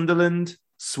it's Sunderland,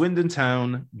 Swindon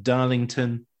Town,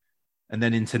 Darlington, and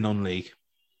then into non-league.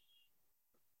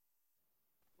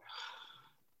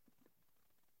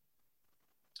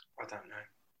 I don't know.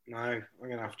 No, I'm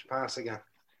going to have to pass again.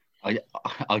 I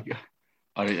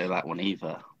don't know that one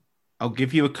either. I'll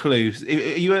give you a clue.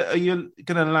 Are you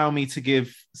going to allow me to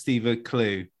give Steve a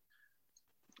clue?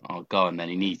 Oh, go on then.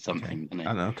 He needs something. Okay.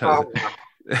 I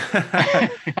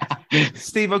know.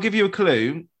 Steve, I'll give you a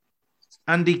clue.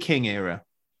 Andy King era.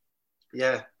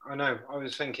 Yeah, I know. I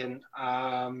was thinking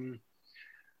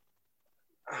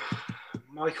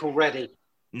Michael Reddy.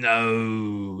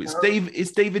 No, it's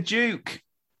David Duke.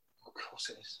 Of course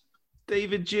it is.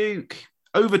 David Duke.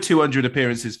 Over 200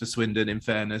 appearances for Swindon, in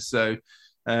fairness. So,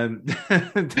 and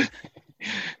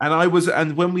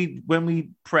when we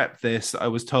prepped this, I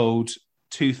was told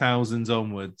 2000s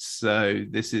onwards. So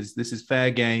this is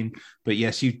fair game. But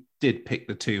yes, you did pick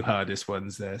the two hardest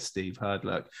ones there, Steve. Hard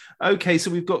luck. Okay,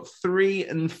 so we've got 3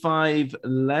 and 5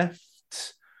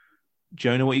 left.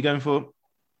 Jonah, what are you going for?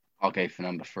 I'll go for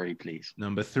number 3, please.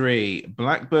 Number 3,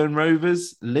 Blackburn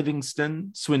Rovers,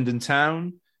 Livingston, Swindon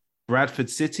Town, Bradford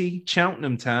City,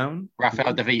 Cheltenham Town.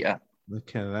 Rafael De Vita.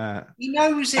 Look at that. He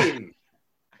knows him.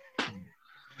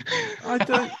 I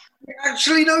don't. He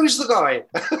actually knows the guy.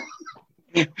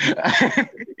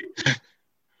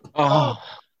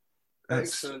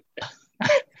 Excellent.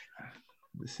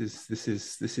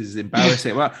 This is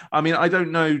embarrassing. Well, I mean, I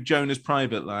don't know Jonah's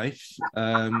private life,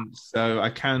 so I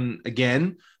can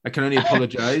only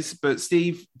apologise. But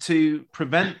Steve, to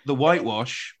prevent the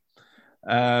whitewash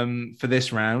for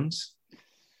this round,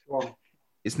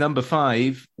 it's number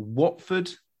 5: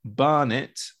 Watford,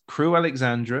 Barnet, Crewe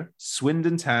Alexandra,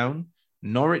 Swindon Town,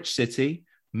 Norwich City,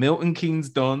 Milton Keynes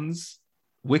Dons,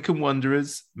 Wycombe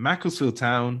Wanderers, Macclesfield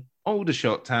Town,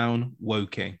 Aldershot Town,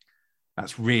 Woking.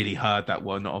 That's really hard, that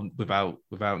one, without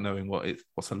knowing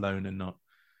what's a loan and not.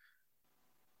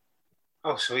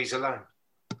 Oh, so he's alone?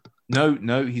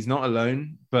 No, he's not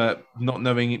alone, but not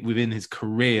knowing it within his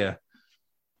career.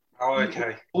 Oh,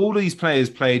 okay. All these players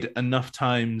played enough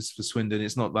times for Swindon.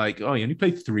 It's not like, oh, he only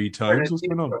played 3 times. What's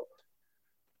going on?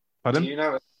 Pardon? Do you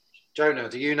know it? Jonah,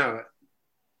 do you know it?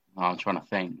 Oh, I'm trying to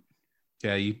think.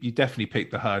 Yeah, you definitely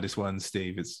picked the hardest one,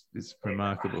 Steve. It's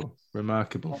remarkable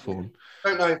form.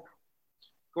 Don't know.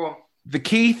 Go on. The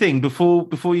key thing before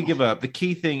you give up, the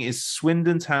key thing is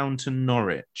Swindon Town to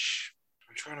Norwich.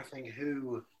 I'm trying to think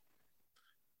who.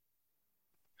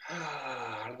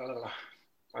 I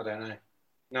don't know.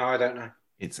 No, I don't know.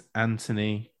 It's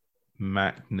Anthony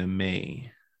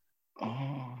McNamee.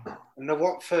 Oh, and the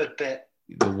Watford bit.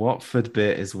 The Watford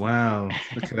bit as well.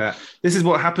 Look at that. This is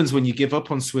what happens when you give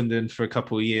up on Swindon for a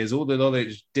couple of years. All the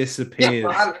knowledge disappears. Yeah,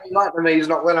 but Anthony McNamee is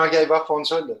not when I gave up on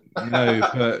Swindon. No,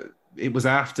 but it was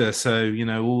after. So,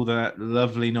 all that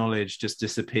lovely knowledge just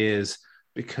disappears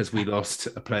because we lost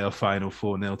a playoff final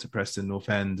 4-0 to Preston North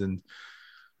End. And it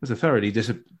was a thoroughly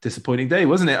disappointing day,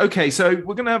 wasn't it? Okay, so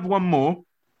we're going to have one more.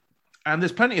 And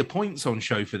there's plenty of points on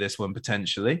show for this one,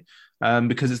 potentially,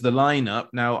 because it's the lineup.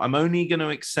 Now, I'm only going to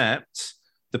accept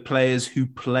the players who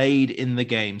played in the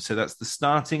game. So that's the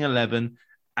starting 11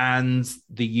 and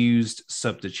the used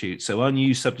substitutes. So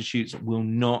unused substitutes will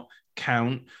not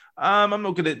count. I'm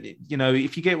not going to,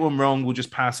 if you get one wrong, we'll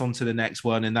just pass on to the next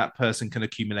one and that person can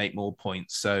accumulate more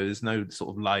points. So there's no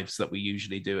sort of lives that we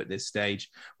usually do at this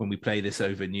stage when we play this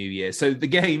over New Year. So the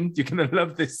game, you're going to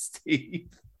love this, Steve.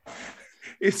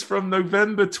 It's from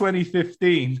November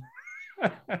 2015,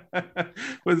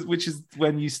 which is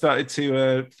when you started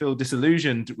to feel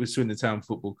disillusioned with Swindon Town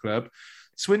Football Club.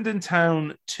 Swindon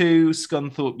Town 2,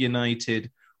 Scunthorpe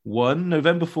United 1,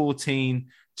 November 14,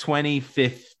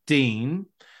 2015.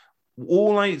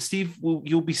 Steve,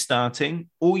 you'll be starting.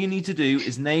 All you need to do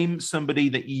is name somebody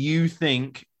that you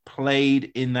think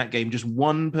played in that game. Just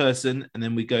one person, and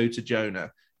then we go to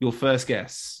Jonah. Your first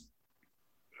guess.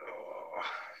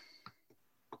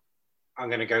 I'm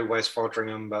going to go Wes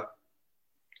Fodringham, but...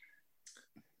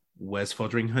 Wes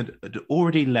Fodringham had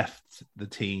already left the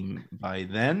team by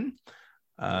then.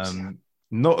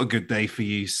 Not a good day for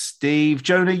you, Steve.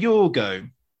 Jonah, you'll go.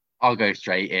 I'll go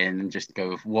straight in and just go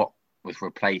with what was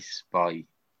replaced by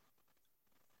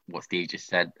what Steve just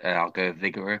said. I'll go with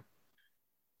Vigouroux.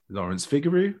 Lawrence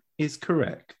Vigouroux is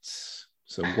correct.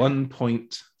 So 1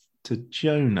 point to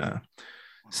Jonah.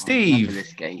 Steve,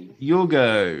 this game. You'll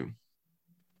go.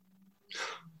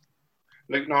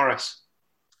 Luke Norris.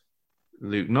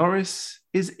 Luke Norris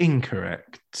is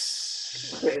incorrect.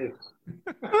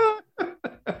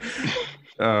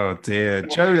 Oh dear.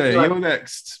 Jonah, you're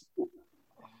next.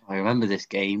 I remember this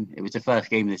game. It was the first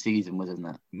game of the season, wasn't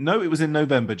it? No, it was in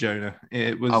November, Jonah.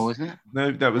 It was. Oh, wasn't it?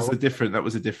 No, that was a different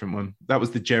one. That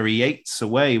was the Jerry Yates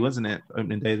away, wasn't it?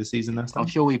 Opening day of the season last time. I'm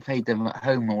sure we played them at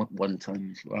home one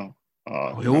time as well.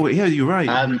 Yeah, you're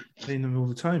right. Playing them all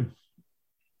the time.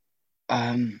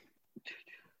 I'm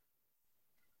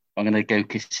going to go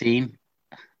Kassim.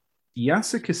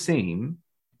 Yasser Kassim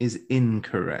is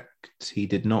incorrect. He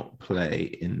did not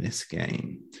play in this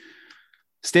game.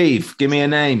 Steve, give me a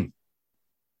name.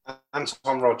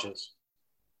 Anton Rodgers.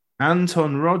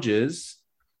 Anton Rodgers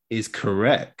is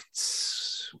correct.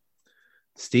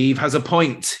 Steve has a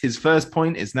point. His first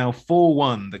point is now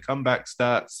 4-1. The comeback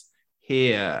starts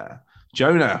here.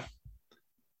 Jonah.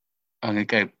 I'm going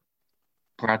to go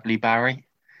Bradley Barry.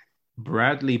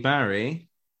 Bradley Barry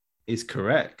is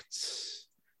correct.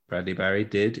 Bradley Barry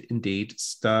did indeed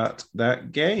start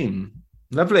that game.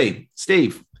 Lovely.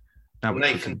 Steve. Now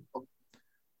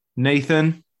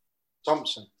Nathan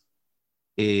Thompson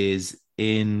is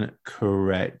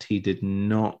incorrect. He did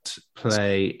not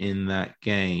play in that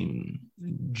game.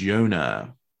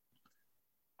 Jonah.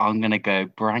 I'm going to go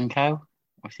Branco.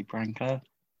 Rossi Branco.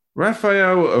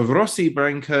 Rafael Rossi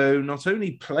Branco not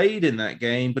only played in that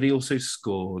game, but he also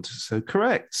scored. So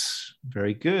correct.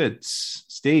 Very good.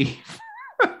 Steve.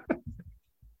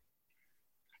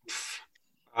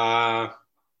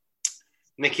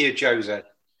 Nicky Jose.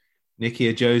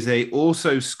 Nicky Jose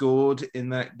also scored in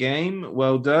that game.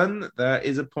 Well done. That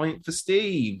is a point for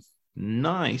Steve.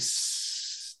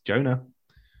 Nice. Jonah.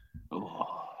 Oh,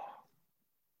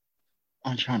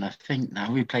 I'm trying to think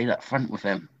now. We played up front with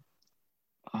him.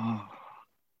 Oh.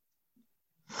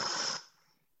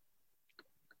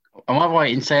 Am I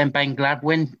right in saying Ben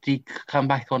Gladwin? Did he come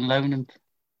back on loan?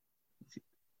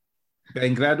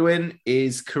 Ben Gladwin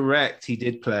is correct. He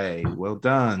did play. Well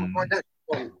done.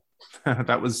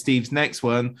 That was Steve's next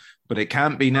one, but it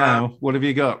can't be now. What have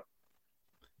you got?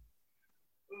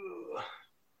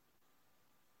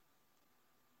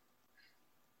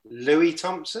 Louis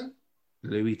Thompson.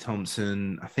 Louis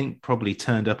Thompson, I think, probably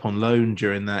turned up on loan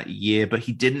during that year, but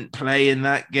he didn't play in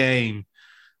that game.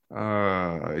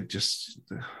 If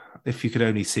you could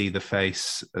only see the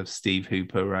face of Steve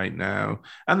Hooper right now,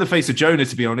 and the face of Jonah,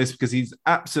 to be honest, because he's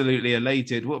absolutely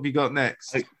elated. What have you got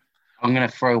next? I'm going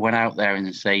to throw one out there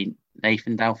and say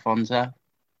Nathan D'Alfonso.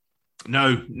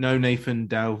 No, Nathan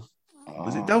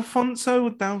Was it D'Alfonso or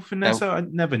D'Alfinesso? I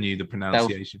never knew the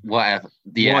pronunciation. Whatever.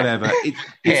 Yeah. Whatever.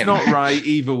 It's not right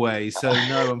either way. So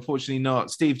no, unfortunately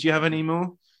not. Steve, do you have any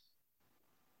more?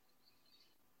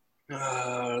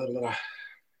 I don't know.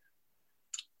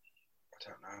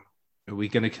 Are we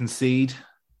going to concede?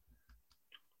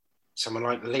 Someone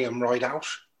like Liam Rideout?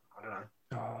 I don't know.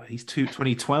 Oh, he's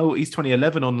 2012. He's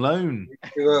 2011 on loan.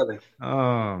 Too early.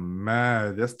 Oh,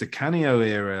 man. That's the Canio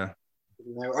era.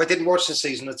 No, I didn't watch the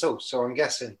season at all, so I'm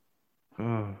guessing.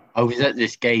 Oh. I was at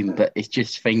this game, but it's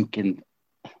just thinking.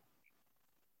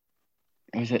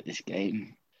 I was at this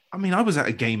game. I mean, I was at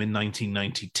a game in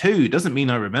 1992. Doesn't mean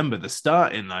I remember the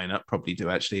starting lineup. Probably do,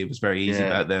 actually. It was very easy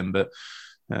back then, but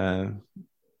it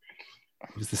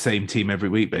was the same team every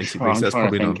week, basically. So that's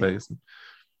probably not based.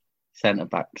 Centre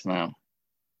backs now.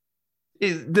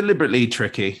 It's deliberately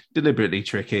tricky.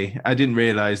 I didn't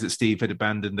realise that Steve had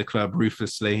abandoned the club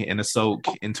ruthlessly in a sulk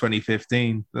in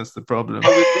 2015. That's the problem.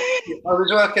 I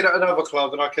was working at another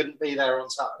club and I couldn't be there on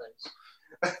Saturdays.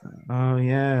 Oh,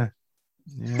 yeah.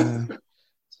 Yeah.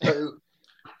 So,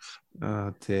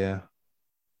 oh, dear.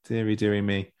 Deary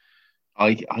me.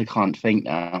 I can't think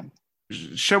now.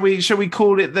 Shall we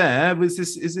call it there? Is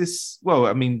this well,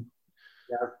 I mean,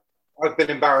 yeah. I've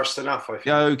been embarrassed enough, I think.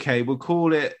 Okay, we'll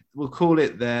call it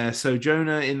there. So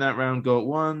Jonah in that round got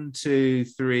 1, 2,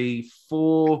 3,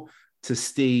 4 to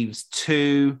Steve's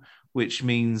 2, which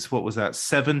means what was that?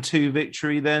 7-2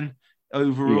 victory then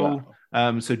overall.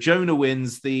 Yeah. So Jonah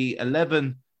wins. The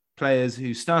 11 players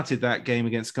who started that game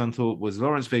against Scunthorpe was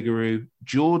Lawrence Vigouroux,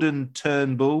 Jordan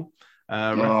Turnbull,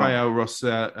 Rafael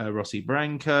Rossi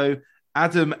Branco,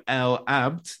 Adam El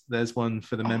Abd. There's one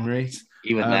for the memories.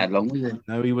 He wasn't that long, was he?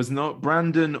 No, he was not.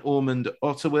 Brandon Ormond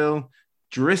Ottawil,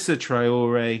 Drissa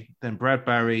Traore, then Brad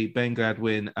Barry, Ben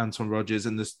Gladwin, Anton Rodgers,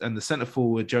 and the centre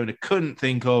forward Jonah couldn't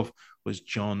think of was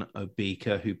John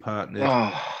Obika, who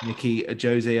partnered Nicky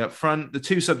Jose up front. The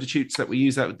two substitutes that we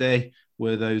used that day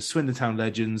were those Swindon Town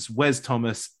legends, Wes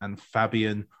Thomas and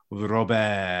Fabian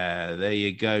Robert. There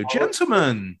you go.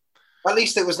 Gentlemen. At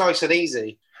least it was nice and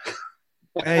easy.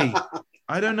 Hey,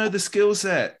 I don't know the skill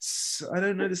sets.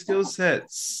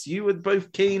 You were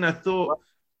both keen, I thought.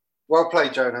 Well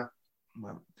played, Jonah.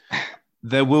 Well,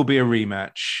 there will be a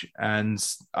rematch, and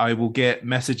I will get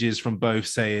messages from both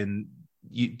saying,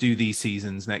 you do these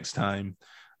seasons next time.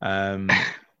 But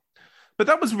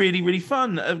that was really, really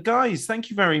fun. Guys, thank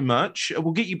you very much.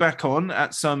 We'll get you back on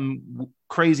at some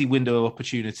crazy window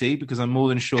opportunity, because I'm more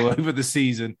than sure over the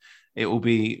season it will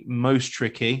be most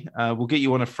tricky. We'll get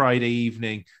you on a Friday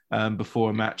evening before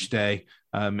a match day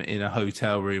in a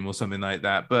hotel room or something like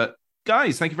that. But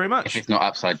guys, thank you very much. If it's not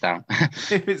upside down.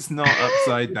 If it's not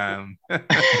upside down.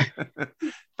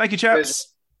 Thank you,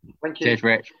 chaps. Thank you. Cheers,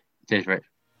 Rich. Cheers, Rich.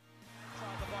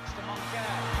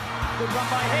 Good run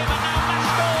by him, and now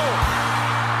Mascol.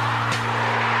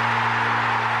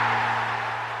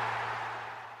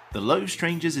 The Low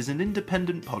Strangers is an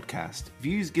independent podcast.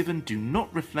 Views given do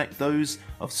not reflect those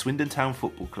of Swindon Town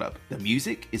Football Club. The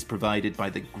music is provided by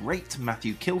the great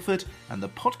Matthew Kilford, and the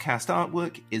podcast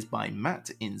artwork is by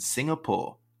Matt in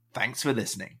Singapore. Thanks for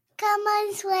listening. Come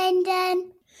on,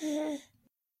 Swindon.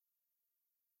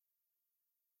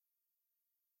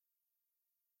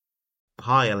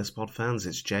 Hi Ellis Pod fans,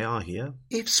 it's JR here.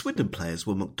 If Swindon players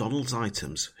were McDonald's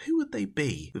items, who would they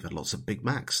be? We've had lots of Big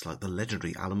Macs like the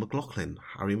legendary Alan McLaughlin,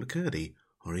 Harry McCurdy,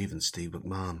 or even Steve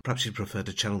McMahon. Perhaps you'd prefer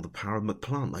to channel the power of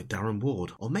McPlant like Darren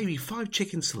Ward, or maybe 5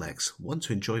 chicken selects, one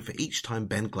to enjoy for each time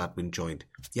Ben Gladwin joined.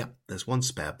 Yep, there's one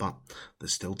spare, but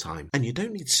there's still time. And you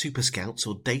don't need Super Scouts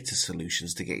or data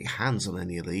solutions to get your hands on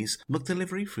any of these.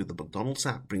 McDelivery through the McDonald's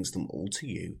app brings them all to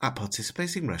you. At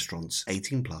participating restaurants,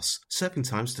 18 plus, serving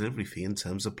times, delivery fee and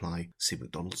terms apply. See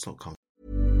mcdonalds.com.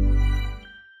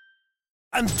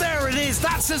 And there it is,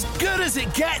 that's as good as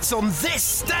it gets on this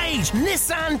stage.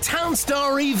 Nissan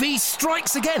Townstar EV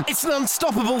strikes again. It's an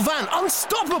unstoppable van,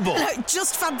 unstoppable.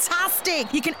 Just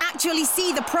fantastic. You can actually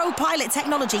see the Pro Pilot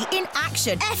technology in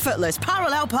action. Effortless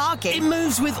parallel parking. It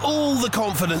moves with all the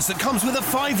confidence that comes with a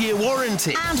 5-year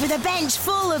warranty. And with a bench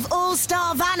full of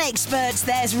all-star van experts,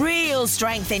 there's real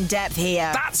strength in depth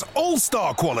here. That's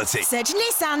all-star quality. Search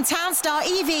Nissan Townstar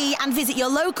EV and visit your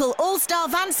local all-star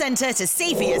van centre to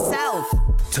see for yourself.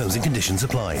 Terms and conditions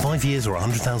apply. 5 years or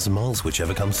 100,000 miles,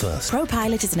 whichever comes first. Pro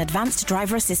Pilot is an advanced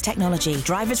driver assist technology.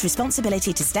 Driver's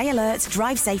responsibility to stay alert,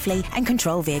 drive safely and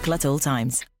control vehicle at all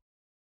times.